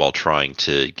eat while trying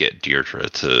to get Deirdre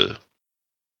to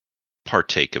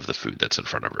partake of the food that's in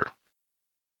front of her.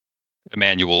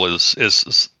 Emmanuel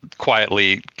is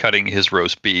quietly cutting his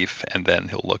roast beef, and then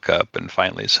he'll look up and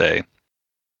finally say,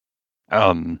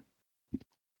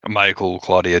 Michael,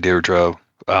 Claudia, Deirdre,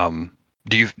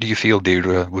 do you feel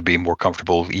Deirdre would be more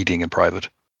comfortable eating in private?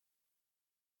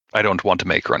 I don't want to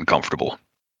make her uncomfortable.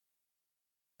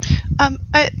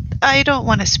 I don't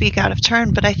want to speak out of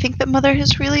turn, but I think that Mother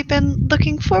has really been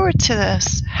looking forward to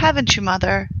this. Haven't you,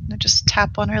 Mother? And I just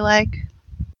tap on her leg.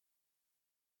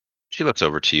 She looks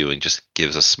over to you and just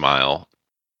gives a smile.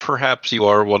 Perhaps you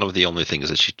are one of the only things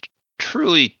that she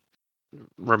truly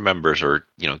remembers or,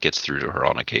 gets through to her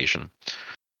on occasion.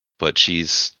 But she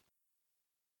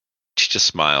just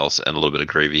smiles, and a little bit of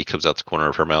gravy comes out the corner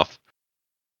of her mouth.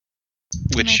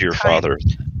 Which your father...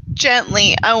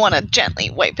 Gently, I want to gently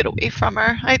wipe it away from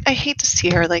her. I hate to see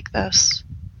her like this.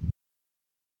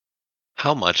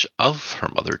 How much of her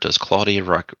mother does Claudia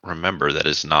remember that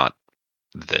is not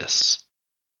this?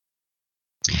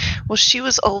 Well, she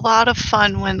was a lot of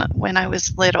fun when I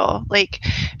was little. Like,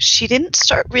 she didn't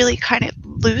start really kind of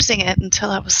losing it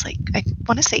until I was like, I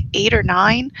want to say 8 or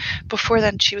 9. Before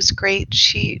then, she was great.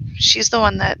 She's the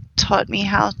one that taught me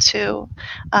how to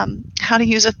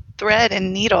use a thread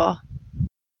and needle.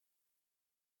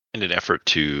 In an effort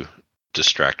to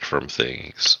distract from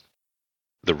things,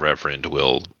 the Reverend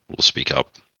will speak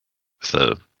up with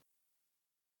a...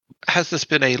 Has this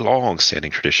been a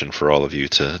long-standing tradition for all of you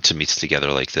to meet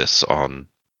together like this on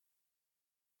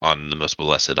the most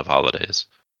blessed of holidays?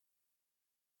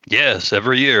 Yes,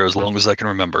 every year, as long as I can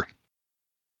remember.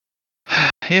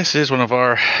 Yes, it is one of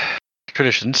our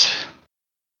traditions.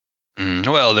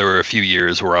 Well, there were a few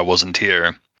years where I wasn't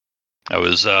here. I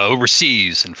was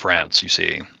overseas in France, you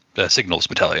see, the Signals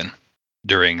Battalion,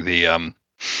 during the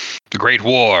Great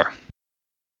War.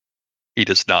 He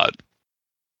does not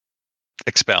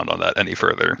expound on that any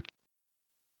further.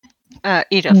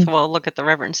 Edith will look at the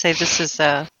Reverend and say, "This is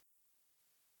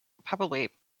probably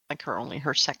like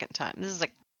her second time. This is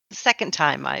like the second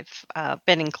time I've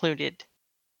been included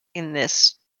in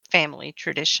this family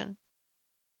tradition.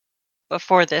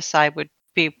 Before this, I would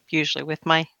be usually with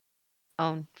my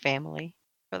own family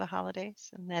for the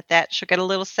holidays, and at that she'll get a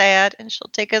little sad and she'll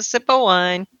take a sip of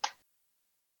wine.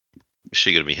 Is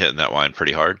she going to be hitting that wine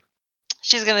pretty hard?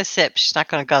 She's going to sip. She's not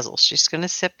going to guzzle. She's going to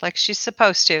sip like she's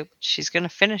supposed to. She's going to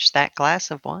finish that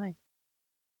glass of wine.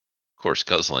 Of course,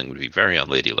 guzzling would be very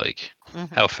unladylike.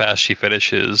 Mm-hmm. How fast she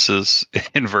finishes is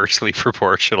inversely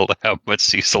proportional to how much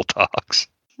Cecil talks.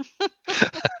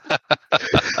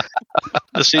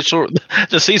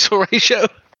 The Cecil ratio.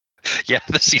 Yeah,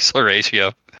 the Cecil ratio.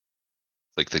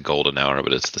 It's like the golden hour,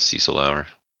 but it's the Cecil hour.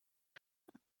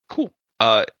 Cool.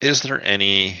 Is there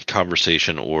any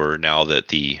conversation, or now that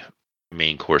the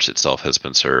main course itself has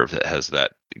been served,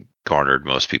 that garnered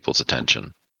most people's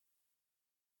attention?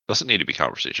 Doesn't need to be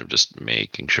conversation. I'm just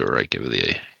making sure I give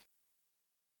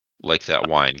like that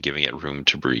wine, giving it room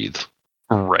to breathe.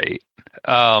 Right.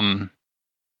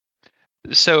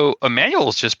 So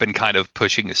Emmanuel's just been kind of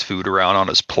pushing his food around on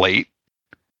his plate,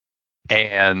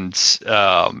 and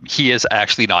he has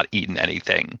actually not eaten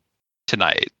anything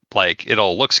tonight. Like, it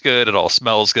all looks good, it all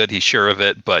smells good, he's sure of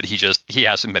it, but he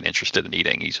hasn't been interested in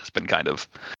eating. He's just been kind of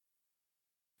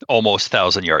almost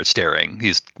 1,000-yard staring.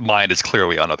 His mind is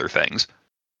clearly on other things.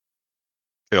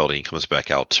 Geraldine comes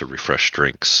back out to refresh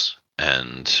drinks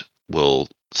and will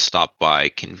stop by,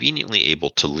 conveniently able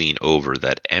to lean over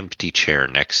that empty chair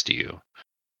next to you.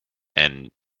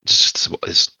 And just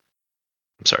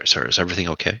I'm sorry, sir. Is everything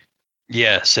okay?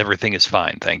 Yes, everything is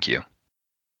fine, thank you.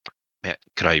 Man,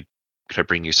 could I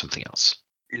bring you something else?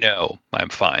 No, I'm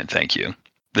fine, thank you.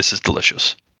 This is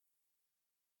delicious.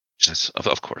 Yes,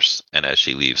 of course. And as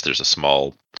she leaves, there's a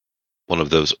small one of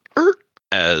those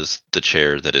as the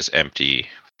chair that is empty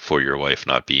for your wife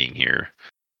not being here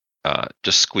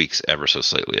just squeaks ever so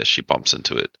slightly as she bumps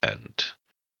into it and,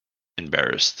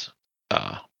 embarrassed,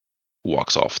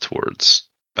 walks off towards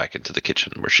back into the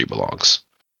kitchen where she belongs.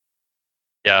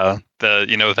 Yeah,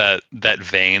 that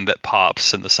vein that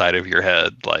pops in the side of your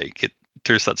head, like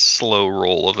there's that slow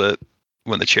roll of it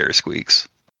when the chair squeaks.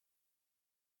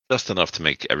 Just enough to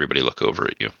make everybody look over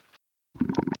at you.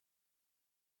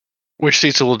 Which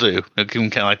Cecil will do. He'll give him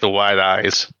kind of like the wide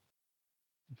eyes.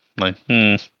 Like,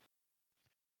 Does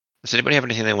anybody have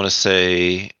anything they want to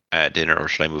say at dinner, or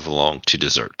should I move along to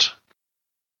dessert?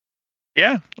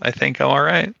 Yeah, I think I'm all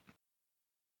right.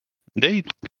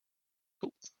 Indeed.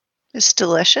 It's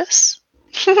delicious.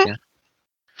 Yeah.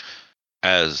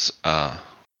 As the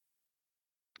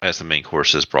main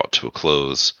course is brought to a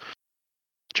close,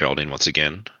 Geraldine once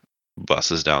again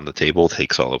busses down the table,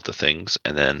 takes all of the things,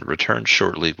 and then returns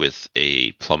shortly with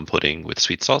a plum pudding with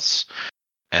sweet sauce.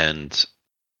 And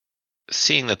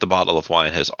seeing that the bottle of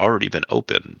wine has already been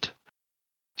opened,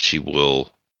 she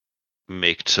will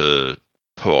make to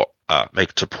pour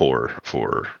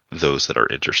for those that are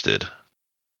interested.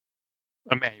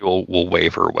 Emmanuel will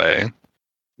wave her away,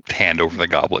 hand over the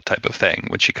goblet type of thing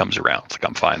when she comes around. It's like,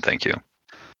 I'm fine, thank you.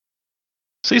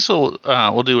 Cecil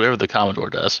will do whatever the Commodore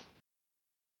does.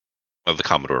 Well, the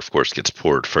Commodore, of course, gets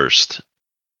poured first.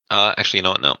 Actually, you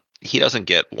know what? No, he doesn't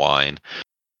get wine.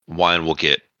 Wine will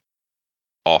get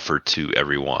offered to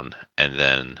everyone, and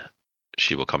then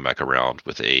she will come back around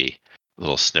with a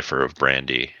little sniffer of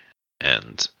brandy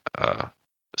and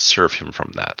serve him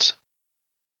from that.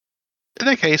 In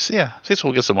that case, yeah, Cecil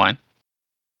will get some wine.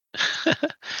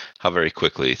 How very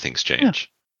quickly things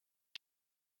change.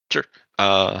 Yeah.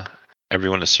 Sure.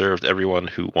 Everyone is served. Everyone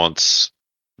who wants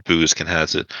booze can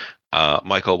has it.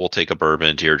 Michael will take a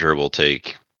bourbon. Deirdre will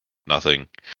take nothing.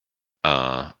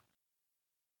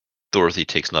 Dorothy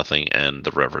takes nothing, and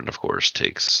the Reverend, of course,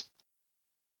 takes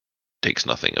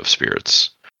nothing of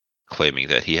spirits, claiming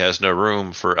that he has no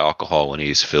room for alcohol when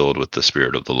he's filled with the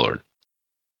Spirit of the Lord.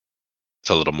 It's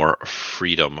a little more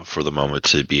freedom for the moment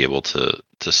to be able to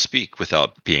speak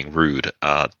without being rude.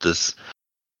 Does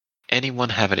anyone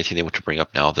have anything they want to bring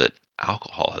up now that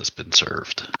alcohol has been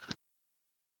served?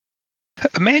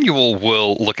 Emmanuel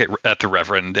will look at the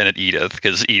Reverend and at Edith,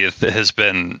 because Edith has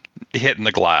been hit in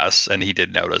the glass, and he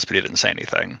did notice, but he didn't say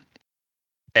anything.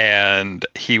 And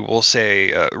he will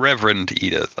say, Reverend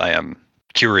Edith, I am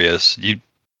curious.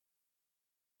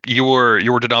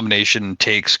 Your denomination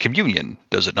takes communion,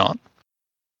 does it not?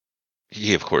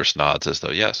 He, of course, nods as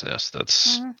though, yes,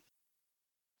 that's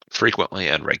frequently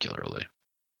and regularly.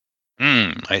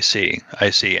 I see.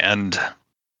 And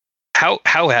how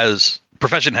has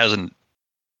profession hasn't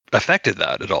affected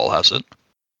that at all, has it?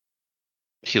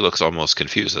 He looks almost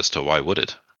confused as to why would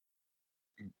it.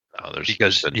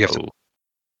 There's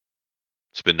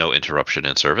been no interruption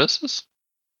in services.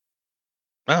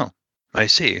 Oh, I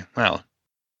see. Well,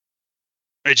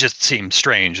 it just seems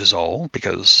strange is all,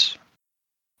 because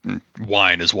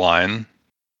wine is wine,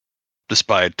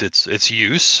 despite its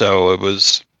use, so it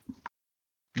was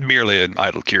merely an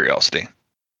idle curiosity.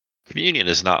 Communion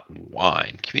is not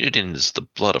wine. Communion is the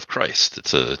blood of Christ.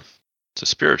 It's a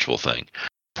spiritual thing.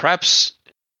 Perhaps,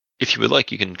 if you would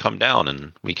like, you can come down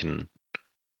and we can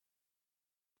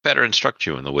better instruct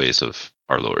you in the ways of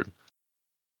our Lord.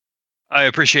 I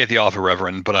appreciate the offer,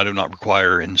 Reverend, but I do not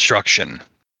require instruction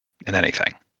in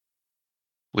anything.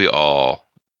 We all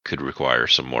could require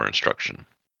some more instruction.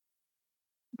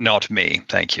 Not me,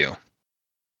 thank you.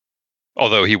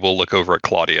 Although he will look over at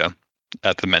Claudia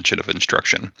at the mention of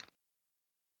instruction.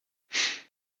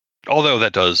 Although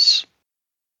that does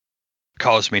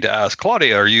cause me to ask,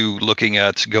 Claudia, are you looking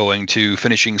at going to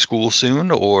finishing school soon,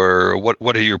 or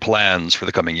what are your plans for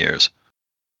the coming years?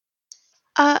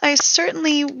 I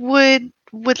certainly would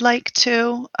like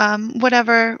to.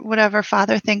 Whatever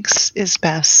Father thinks is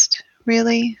best.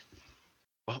 Really.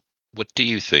 Well, what do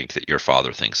you think that your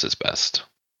father thinks is best?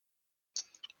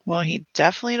 Well, he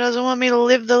definitely doesn't want me to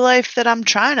live the life that I'm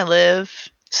trying to live.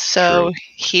 So True.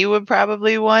 He would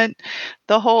probably want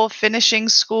the whole finishing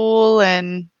school.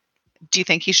 And do you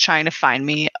think he's trying to find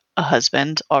me a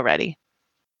husband already?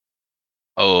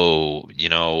 Oh,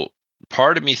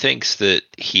 part of me thinks that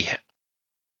he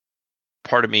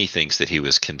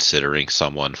was considering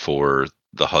someone for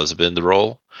the husband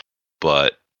role,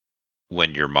 but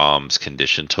when your mom's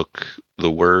condition took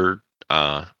a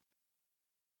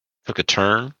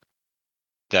turn,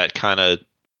 that kind of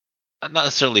not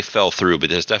necessarily fell through,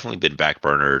 but has definitely been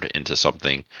backburnered into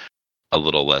something a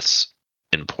little less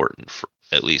important,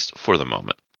 at least for the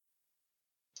moment.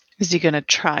 Is he going to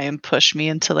try and push me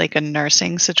into like a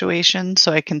nursing situation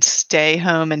so I can stay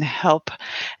home and help,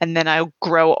 and then I'll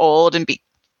grow old and be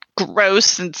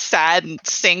gross and sad and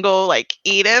single like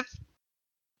Edith?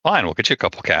 Fine, we'll get you a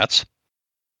couple cats.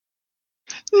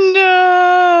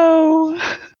 No.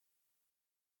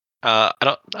 I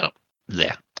don't.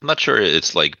 Yeah, I'm not sure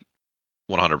it's like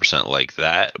 100% like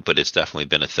that, but it's definitely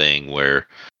been a thing where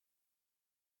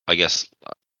I guess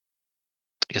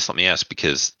let me ask,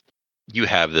 because you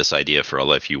have this idea for a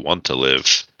life you want to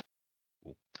live,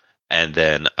 and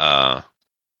then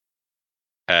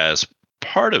as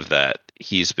part of that,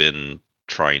 he's been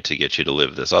trying to get you to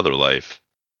live this other life,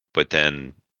 but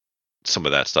then some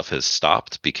of that stuff has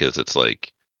stopped because it's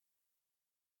like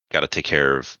got to take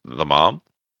care of the mom.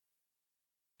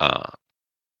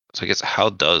 So I guess, how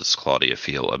does Claudia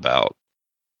feel about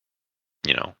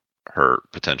her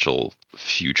potential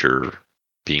future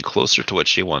being closer to what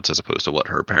she wants as opposed to what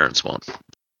her parents want?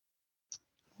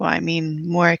 Well, I mean,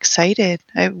 more excited.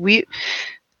 We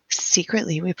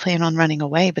plan on running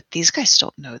away, but these guys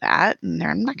don't know that, and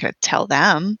I'm not going to tell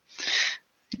them.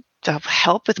 To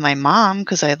help with my mom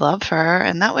because I love her,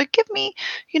 and that would give me,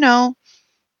 a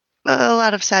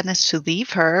lot of sadness to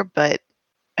leave her, but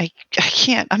I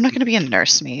can't. I'm not going to be a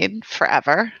nursemaid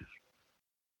forever.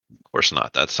 Of course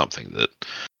not. That's something that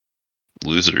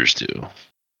losers do.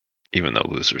 Even though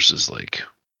losers is like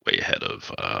way ahead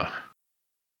of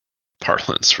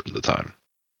parlance for the time.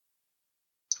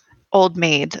 Old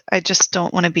maid. I just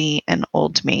don't want to be an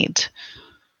old maid.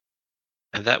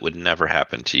 And that would never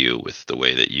happen to you with the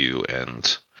way that you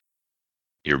and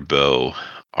your beau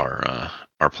are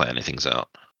planning things out.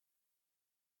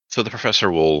 So the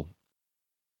professor will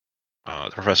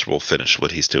finish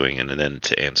what he's doing, and then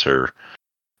to answer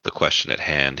the question at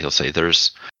hand, he'll say,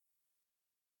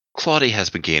 Claudie has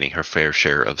been gaining her fair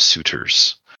share of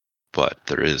suitors, but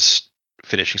there is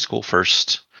finishing school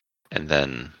first, and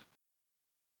then,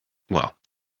 well,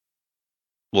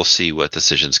 we'll see what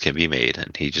decisions can be made.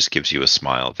 And he just gives you a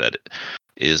smile that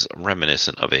is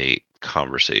reminiscent of a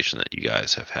conversation that you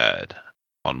guys have had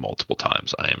on multiple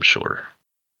times, I am sure.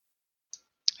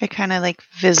 I kind of like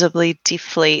visibly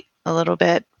deflate a little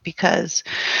bit because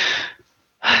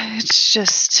it's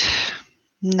just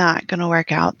not going to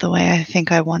work out the way I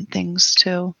think I want things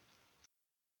to.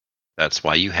 That's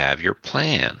why you have your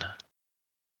plan.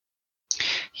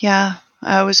 Yeah,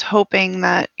 I was hoping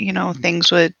that,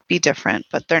 things would be different,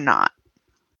 but they're not.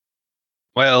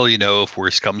 Well, if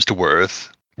worst comes to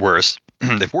worst,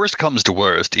 if worst comes to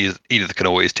worst, Edith can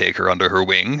always take her under her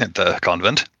wing at the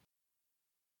convent.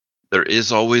 There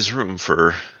is always room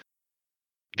for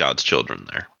God's children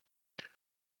there.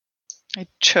 I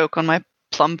choke on my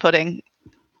plum pudding.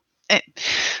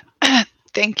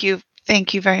 Thank you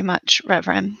very much,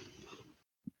 Reverend.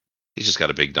 He's just got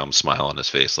a big dumb smile on his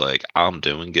face like, I'm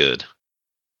doing good.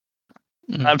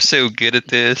 I'm so good at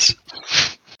this.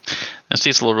 And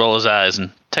Cecil will roll his eyes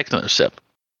and take another sip.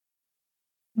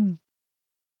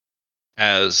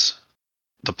 As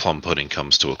the plum pudding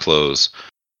comes to a close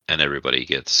and everybody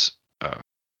gets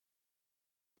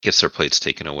their plates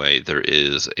taken away, there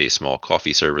is a small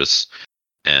coffee service,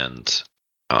 and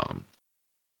I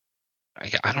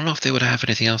don't know if they would have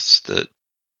anything else that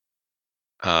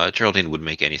Geraldine would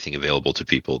make anything available to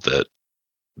people that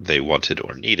they wanted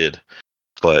or needed,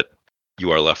 but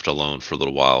you are left alone for a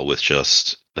little while with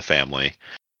just the family,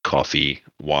 coffee,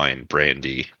 wine,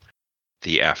 brandy,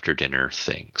 the after dinner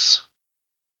things.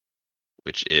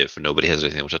 Which, if nobody has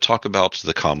anything to talk about,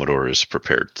 the Commodore is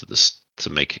prepared to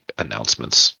make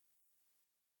announcements.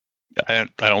 I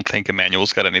don't think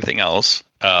Emmanuel's got anything else.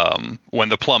 When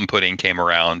the plum pudding came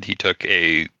around, he took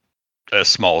a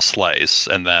small slice,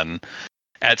 and then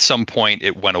at some point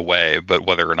it went away, but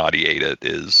whether or not he ate it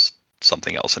is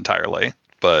something else entirely.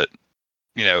 But,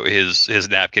 his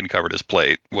napkin covered his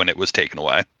plate when it was taken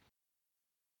away.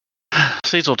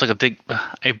 Cecil took a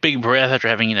big breath after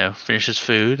having, finished his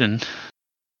food, and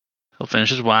he'll finish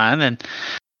his wine and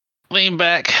lean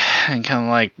back and kind of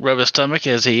like rub his stomach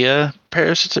as he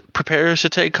prepares to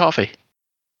take coffee.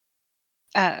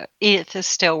 Edith is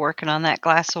still working on that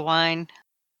glass of wine.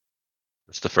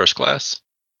 It's the first glass?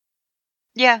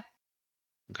 Yeah.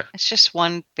 Okay. It's just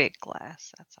one big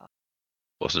glass, that's all.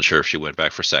 Wasn't sure if she went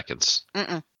back for seconds.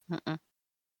 Mm-mm.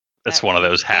 That's That one of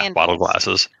would those be half bottle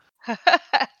scandalous.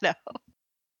 glasses. No.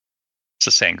 It's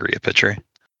a sangria pitcher.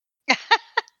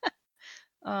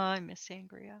 Oh, I miss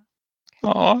sangria.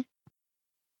 Aw.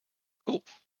 Cool.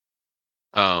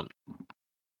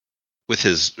 With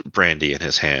his brandy in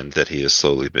his hand that he has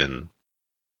slowly been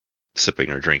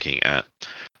sipping or drinking at,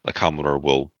 the Commodore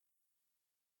will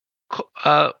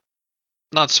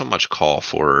not so much call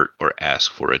for or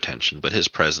ask for attention, but his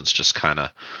presence just kind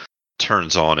of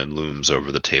turns on and looms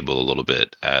over the table a little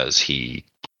bit as he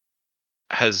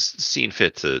has seen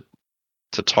fit to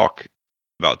talk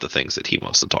about the things that he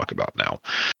wants to talk about now.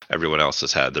 Everyone else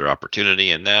has had their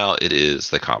opportunity, and now it is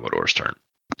the Commodore's turn.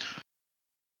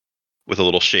 With a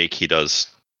little shake, he does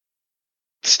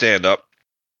stand up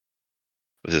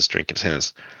with his drink in his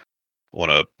hands. I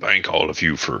want to thank all of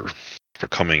you for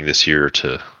coming this year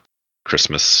to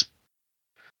Christmas.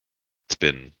 It's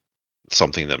been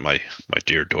something that my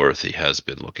dear Dorothy has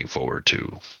been looking forward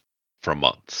to for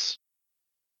months.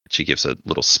 She gives a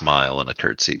little smile and a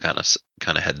curtsy, kind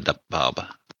of head up bob.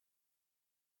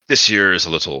 This year is a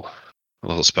little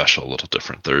special, a little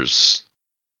different. There's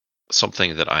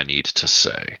something that I need to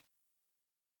say.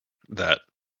 That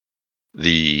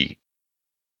the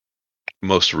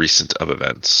most recent of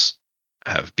events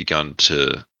have begun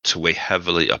to weigh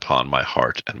heavily upon my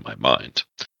heart and my mind.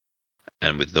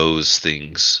 And with those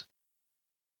things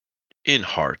in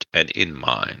heart and in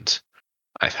mind,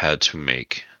 I've had to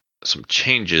make some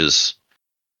changes.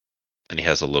 And he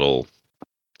has a little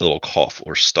cough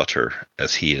or stutter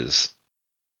as he is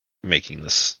making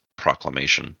this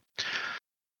proclamation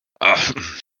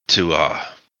to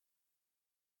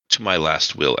my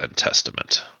last will and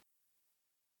testament.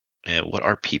 And what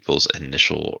are people's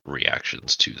initial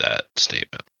reactions to that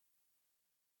statement?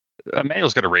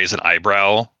 Emmanuel's going to raise an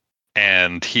eyebrow,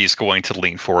 and he's going to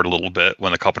lean forward a little bit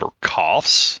when the Commodore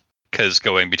coughs, because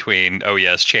going between, oh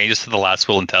yes, changes to the last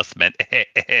will and testament,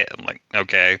 I'm like,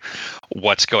 okay,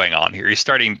 what's going on here?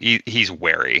 He's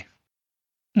wary.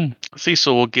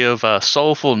 Cecil will give a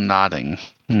soulful nodding.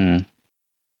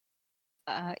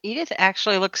 Edith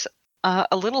actually looks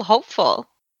a little hopeful.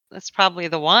 That's probably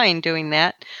the wine doing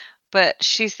that. But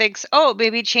she thinks, oh,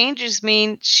 maybe changes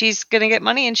mean she's gonna get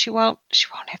money and she won't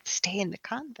have to stay in the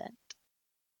convent.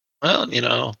 Well,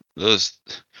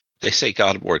 they say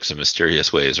God works in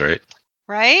mysterious ways, right?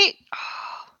 Right?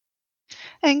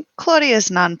 And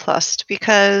Claudia's nonplussed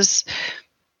because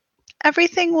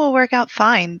everything will work out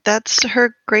fine. That's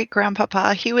her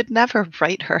great-grandpapa. He would never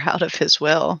write her out of his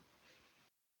will.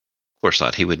 Of course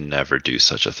not. He would never do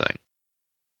such a thing.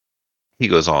 He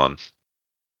goes on.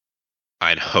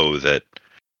 I know that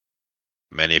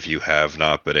many of you have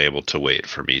not been able to wait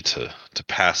for me to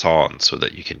pass on so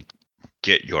that you can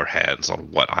get your hands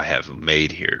on what I have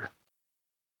made here.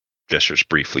 Gestures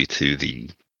briefly to the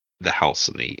house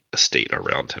and the estate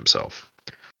around himself.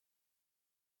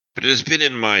 But it has been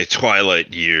in my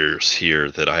twilight years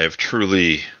here that I have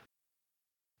truly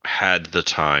had the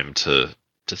time to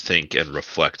think and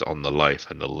reflect on the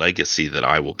life and the legacy that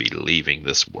I will be leaving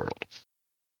this world.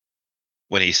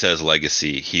 When he says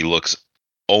legacy, he looks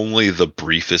only the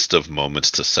briefest of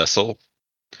moments to Cecil,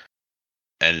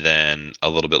 and then a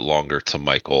little bit longer to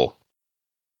Michael,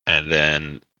 and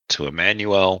then to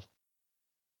Emmanuel,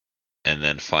 and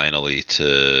then finally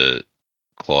to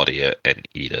Claudia and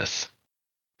Edith,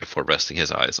 before resting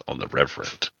his eyes on the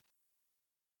Reverend.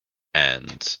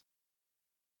 And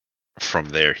from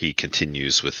there, he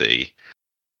continues with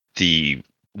the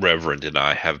Reverend and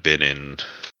I have been in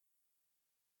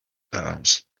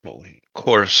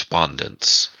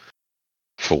correspondence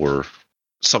for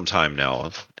some time now,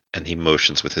 and he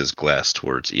motions with his glass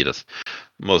towards Edith,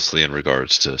 mostly in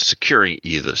regards to securing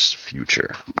Edith's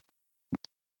future.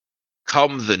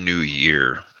 Come the new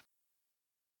year,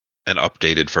 an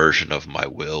updated version of my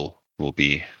will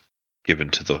be given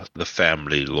to the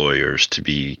family lawyers to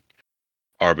be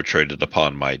arbitrated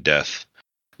upon my death,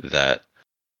 that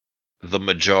the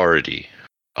majority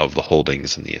of the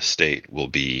holdings in the estate will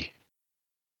be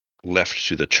left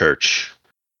to the church,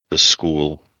 the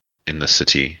school in the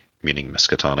city, meaning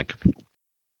Miskatonic,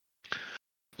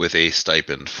 with a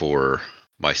stipend for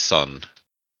my son,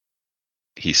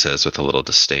 he says with a little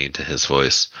disdain to his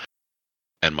voice,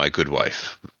 and my good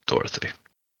wife, Dorothy.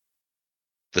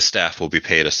 The staff will be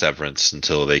paid a severance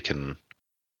until they can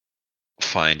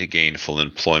find gainful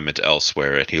employment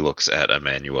elsewhere, and he looks at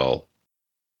Emmanuel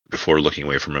before looking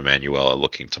away from Emmanuel and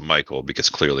looking to Michael,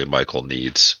 because clearly Michael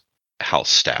needs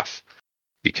house staff,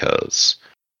 because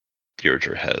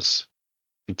Deirdre has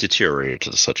deteriorated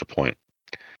to such a point.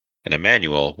 And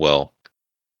Emmanuel, well,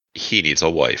 he needs a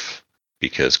wife,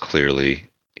 because clearly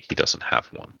he doesn't have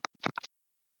one.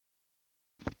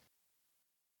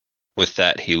 With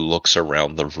that, he looks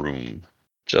around the room,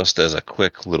 just as a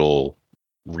quick little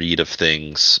read of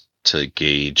things to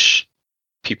gauge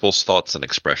people's thoughts and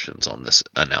expressions on this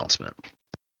announcement.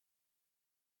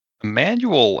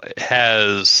 Emmanuel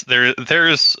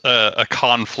there's a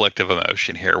conflict of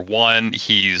emotion here. One,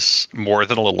 he's more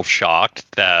than a little shocked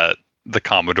that the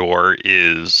Commodore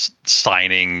is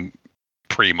signing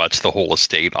pretty much the whole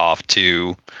estate off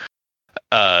to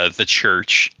the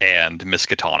church and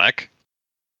Miskatonic.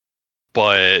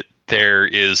 But there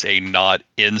is a not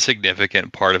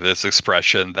insignificant part of this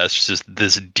expression that's just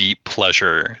this deep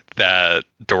pleasure that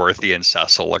Dorothy and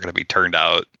Cecil are going to be turned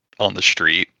out on the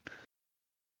street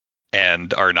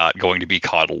and are not going to be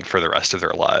coddled for the rest of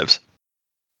their lives.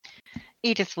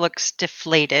 Edith looks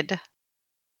deflated.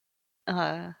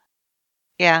 Yeah,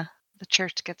 the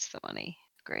church gets the money.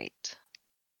 Great.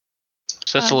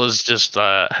 Cecil is just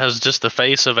has just the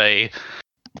face of a.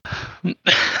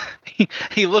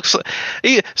 he looks.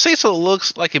 Cecil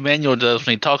looks like Emmanuel does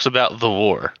when he talks about the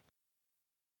war.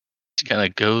 He kind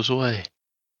of goes away.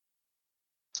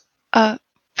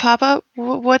 Papa,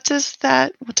 what does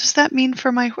that mean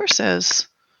for my horses?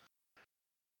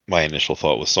 My initial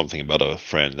thought was something about a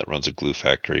friend that runs a glue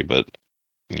factory, but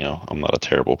I'm not a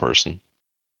terrible person.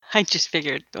 I just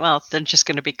figured, well, they're just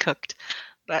going to be cooked.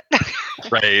 But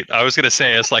Right. I was going to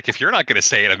say, it's like, if you're not going to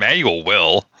say it, Emmanuel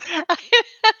will. I'm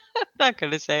not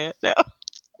going to say it, no.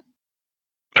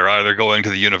 They're either going to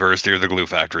the university or the glue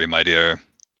factory, my dear.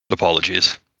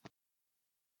 Apologies.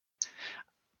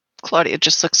 Claudia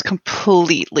just looks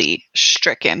completely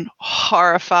stricken,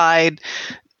 horrified.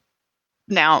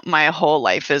 Now my whole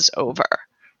life is over.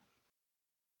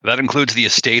 That includes the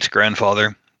estate,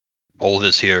 grandfather. All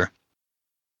this here.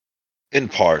 In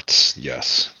parts,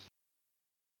 yes.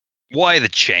 Why the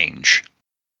change?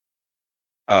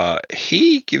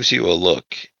 He gives you a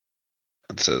look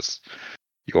and says,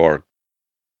 "You're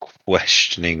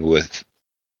questioning with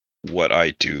what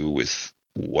I do with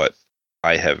what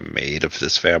I have made of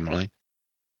this family."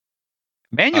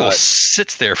 Manuel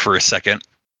sits there for a second.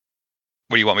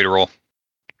 What do you want me to roll?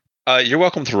 You're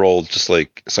welcome to roll just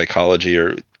like psychology,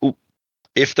 or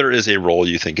if there is a role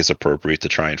you think is appropriate to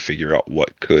try and figure out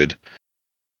what could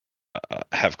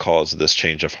have caused this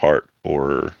change of heart,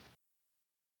 or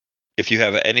if you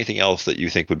have anything else that you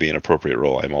think would be an appropriate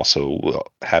role, I'm also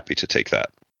happy to take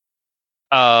that.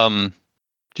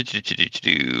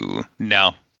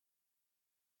 No.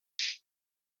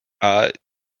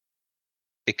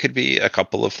 It could be a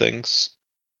couple of things.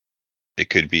 It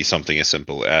could be something as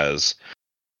simple as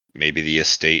maybe the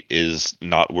estate is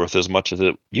not worth as much as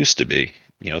it used to be.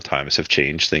 Times have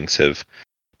changed. Things have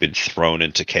been thrown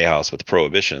into chaos with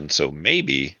prohibition. So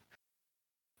maybe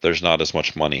there's not as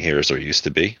much money here as there used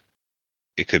to be.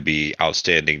 It could be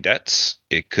outstanding debts.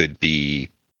 It could be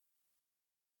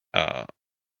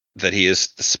that he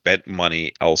has spent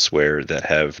money elsewhere that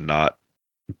have not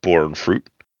borne fruit.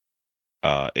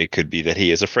 It could be that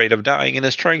he is afraid of dying and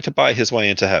is trying to buy his way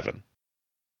into heaven.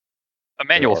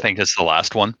 Emmanuel thinks it's the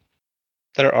last one.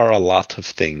 There are a lot of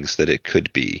things that it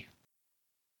could be.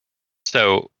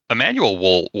 So Emmanuel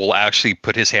will actually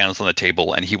put his hands on the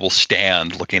table and he will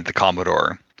stand looking at the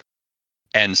Commodore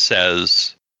and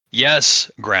says, "Yes,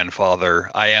 grandfather,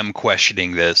 I am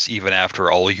questioning this even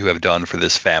after all you have done for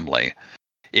this family.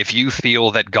 If you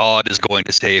feel that God is going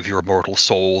to save your mortal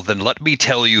soul, then let me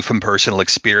tell you from personal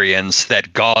experience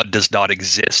that God does not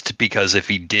exist, because if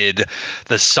he did,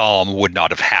 the Psalm would not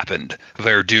have happened.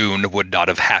 Verdun would not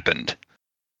have happened."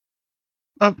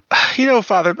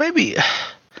 Father, maybe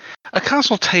a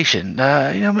consultation.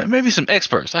 Maybe some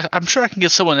experts. I'm sure I can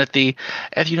get someone at the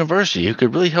university who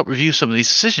could really help review some of these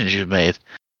decisions you've made.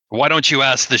 Why don't you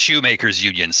ask the Shoemakers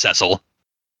Union, Cecil?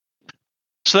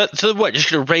 So what?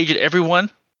 Just gonna rage at everyone?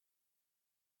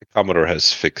 The Commodore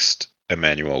has fixed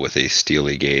Emmanuel with a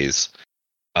steely gaze.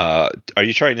 Are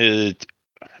you trying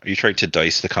to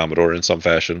dice the Commodore in some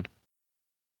fashion?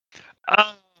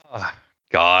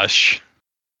 Gosh.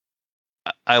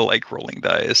 I like rolling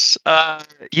dice.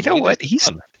 You know what? He's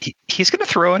going to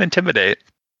throw an intimidate.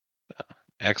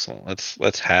 Excellent.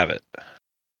 Let's have it.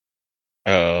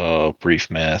 Brief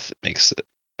math makes it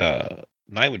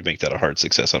 9 would make that a hard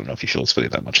success. I don't know if you feel it's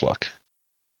putting that much luck.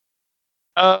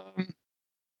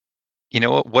 You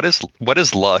know what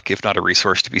is luck if not a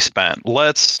resource to be spent?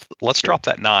 Let's drop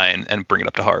that 9 and bring it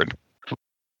up to hard.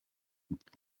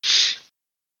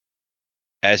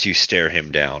 As you stare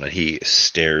him down and he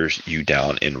stares you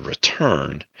down in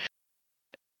return,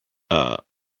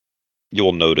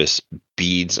 you'll notice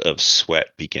beads of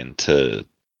sweat begin to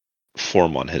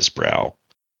form on his brow.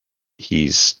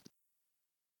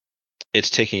 It's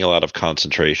taking a lot of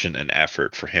concentration and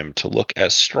effort for him to look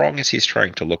as strong as he's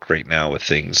trying to look right now, with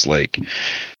things like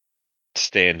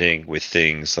standing, with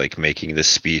things like making this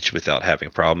speech without having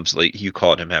problems. Like you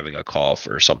caught him having a cough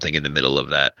or something in the middle of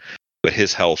that, but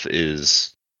his health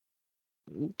is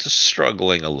just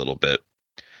struggling a little bit.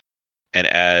 And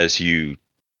as you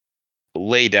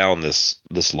lay down this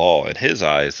law in his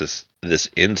eyes, this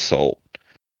insult,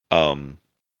 I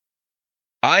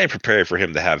am prepared for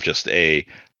him to have just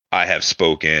I have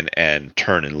spoken and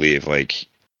turn and leave. Like,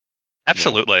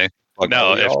 absolutely.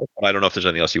 No, I don't know if there's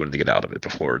anything else you wanted to get out of it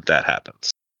before that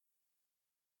happens.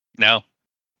 No.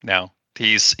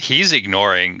 He's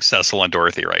ignoring Cecil and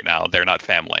Dorothy right now. They're not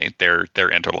family. They're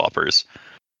interlopers.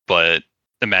 But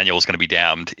Emmanuel's going to be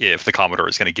damned if the Commodore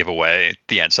is going to give away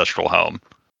the ancestral home.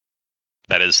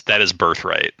 That is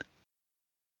birthright.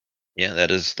 Yeah,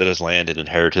 that is land and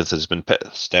inheritance that has been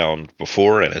passed down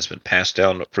before and has been passed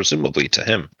down presumably to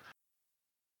him.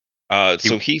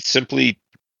 So he simply,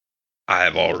 I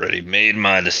have already made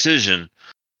my decision,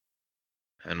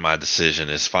 and my decision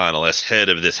is final as head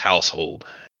of this household.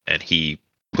 And he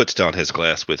puts down his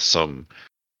glass with some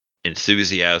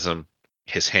enthusiasm.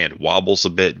 His hand wobbles a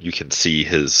bit. You can see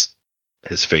his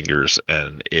fingers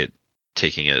and it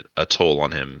taking a toll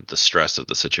on him, the stress of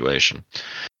the situation.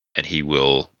 And he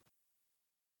will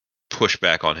push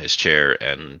back on his chair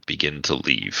and begin to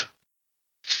leave.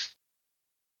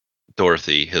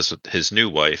 Dorothy, his new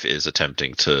wife, is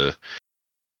attempting to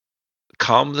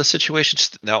calm the situation.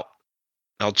 Now,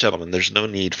 gentlemen, there's no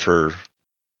need for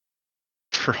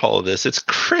all of this. It's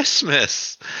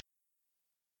Christmas.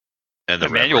 And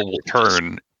Emmanuel will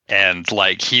turn and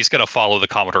he's going to follow the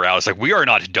Commodore out. It's like, we are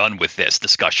not done with this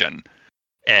discussion.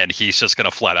 and he's just going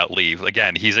to flat out leave.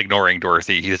 Again, he's ignoring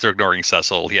Dorothy. He's ignoring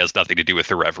Cecil. He has nothing to do with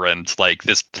the Reverend. Like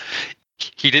this,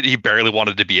 he barely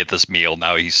wanted to be at this meal.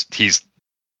 Now he's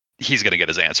going to get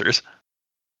his answers.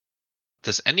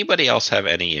 Does anybody else have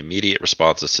any immediate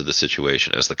responses to the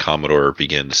situation as the Commodore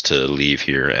begins to leave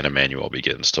here and Emmanuel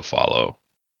begins to follow?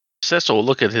 Cecil will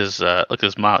look at his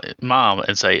mom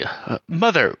and say,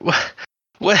 "Mother,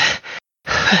 what?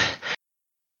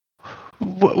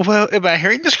 Well, am I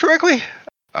hearing this correctly?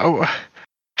 Oh,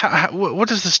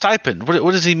 what is the stipend?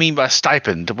 What does he mean by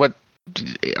stipend? What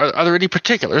are there any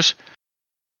particulars?"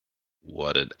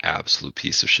 What an absolute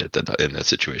piece of shit that in that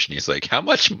situation. He's like, how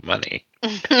much money?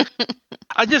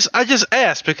 I just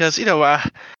asked because I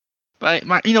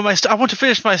want to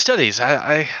finish my studies.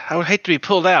 I would hate to be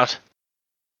pulled out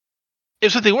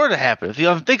if something were to happen, if the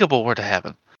unthinkable were to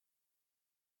happen.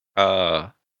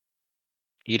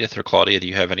 Edith or Claudia, do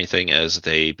you have anything as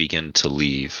they begin to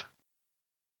leave?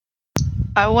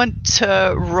 I want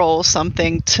to roll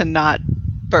something to not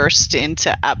burst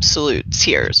into absolute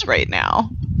tears right now.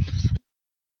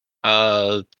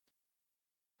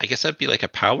 I guess that'd be like a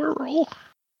power roll.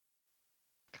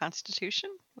 Constitution?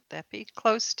 Would that be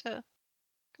close to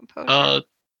composure?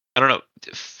 I don't know.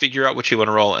 Figure out what you want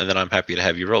to roll, and then I'm happy to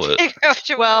have you roll it.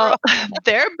 Well,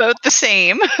 they're both the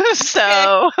same,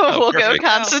 so we'll perfect. go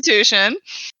Constitution.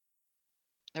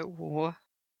 Ooh.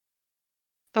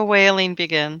 The wailing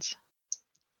begins.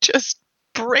 Just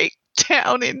break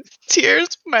down in tears.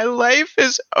 My life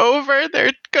is over.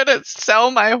 They're gonna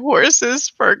sell my horses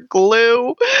for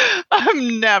glue.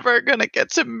 I'm never gonna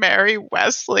get to marry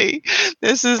Wesley.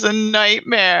 This is a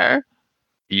nightmare.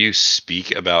 You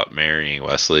speak about marrying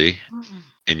Wesley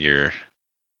in your...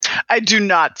 I do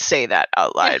not say that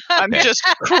out loud. I'm Okay. just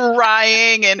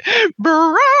crying and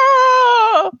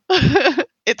brah!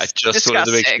 It's I just disgusting. wanted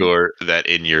to make sure that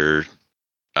in your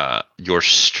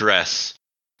stress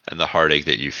and the heartache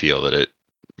that you feel, that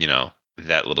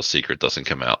that little secret doesn't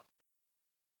come out.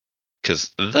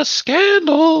 Because the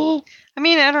scandal. I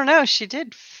mean, I don't know. She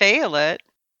did fail it.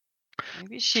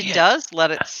 Maybe she does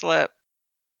let it slip.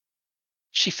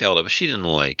 She failed it, but she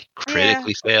didn't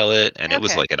critically fail it, and it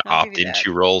was Okay, like an I'll give you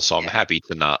opt-into role. So I'm Yeah. happy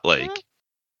to not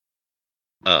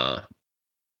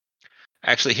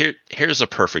Actually, here's a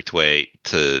perfect way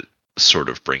to sort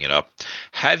of bring it up.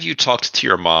 Have you talked to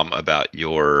your mom about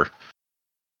your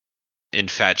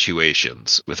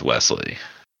infatuations with Wesley?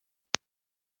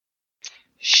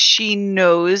 She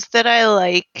knows that I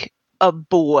like a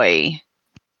boy,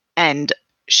 and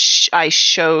I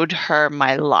showed her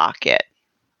my locket.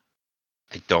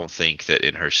 I don't think that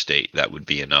in her state that would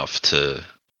be enough to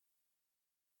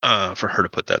for her to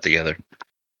put that together.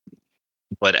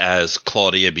 But as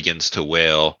Claudia begins to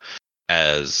wail,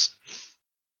 as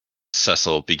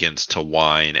Cecil begins to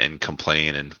whine and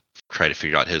complain and try to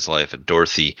figure out his life, and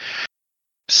Dorothy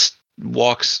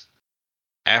walks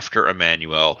after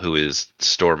Emmanuel, who is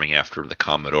storming after the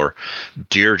Commodore,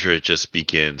 Deirdre just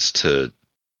begins to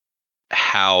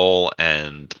howl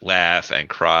and laugh and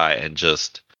cry, and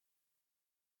just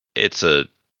it's a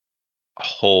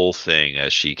whole thing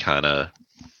as she kind of,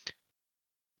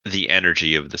 the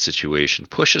energy of the situation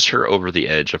pushes her over the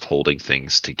edge of holding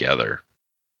things together.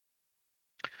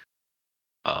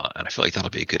 And I feel like that'll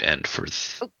be a good end for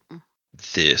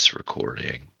this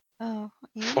recording. Oh,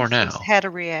 For Edith now. has had a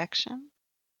reaction.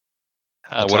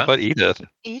 What's What that? about Edith?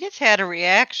 Edith had a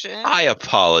reaction. I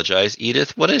apologize,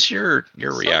 Edith. What is your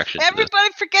reaction to this? Everybody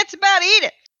forgets about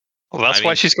Edith. Well, that's I why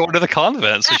mean- she's going to the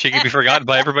convent, so she can be forgotten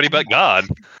by everybody but God.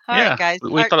 All Yeah, right, guys.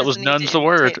 we Art thought it was doesn't need none's to the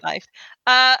word. imitate Life.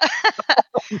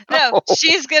 No,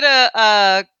 she's gonna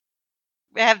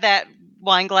have that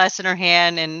wine glass in her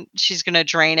hand, and she's gonna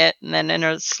drain it, and then in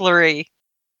her slurry,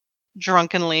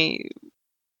 drunkenly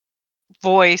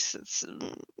voice, it's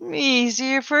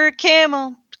easier for a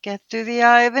camel to get through the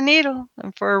eye of a needle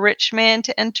than for a rich man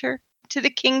to enter to the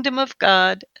kingdom of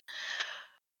God.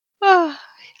 Oh,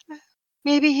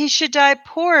 maybe he should die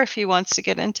poor if he wants to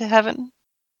get into heaven.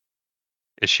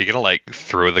 Is she gonna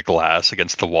throw the glass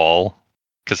against the wall?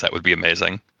 Because that would be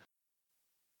amazing.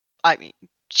 I mean,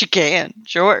 she can,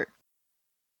 sure.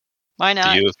 Why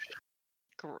not? Do you?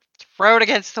 Throw it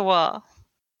against the wall.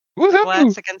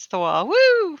 Glass against the wall.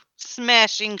 Woo!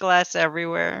 Smashing glass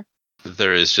everywhere.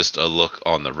 There is just a look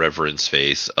on the Reverend's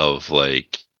face of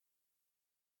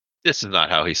this is not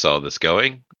how he saw this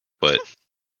going. But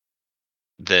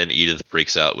then Edith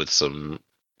breaks out with some,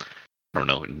 I don't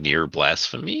know, near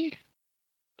blasphemy.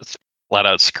 Flat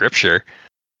out scripture.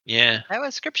 Yeah, That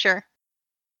was scripture.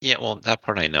 yeah. Well, that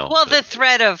part I know. Well, but- the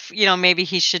threat of, maybe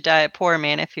he should die a poor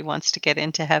man if he wants to get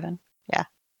into heaven. Yeah.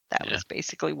 That was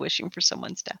basically wishing for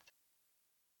someone's death.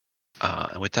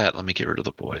 And with that, let me get rid of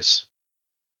the boys.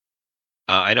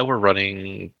 I know we're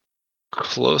running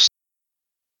close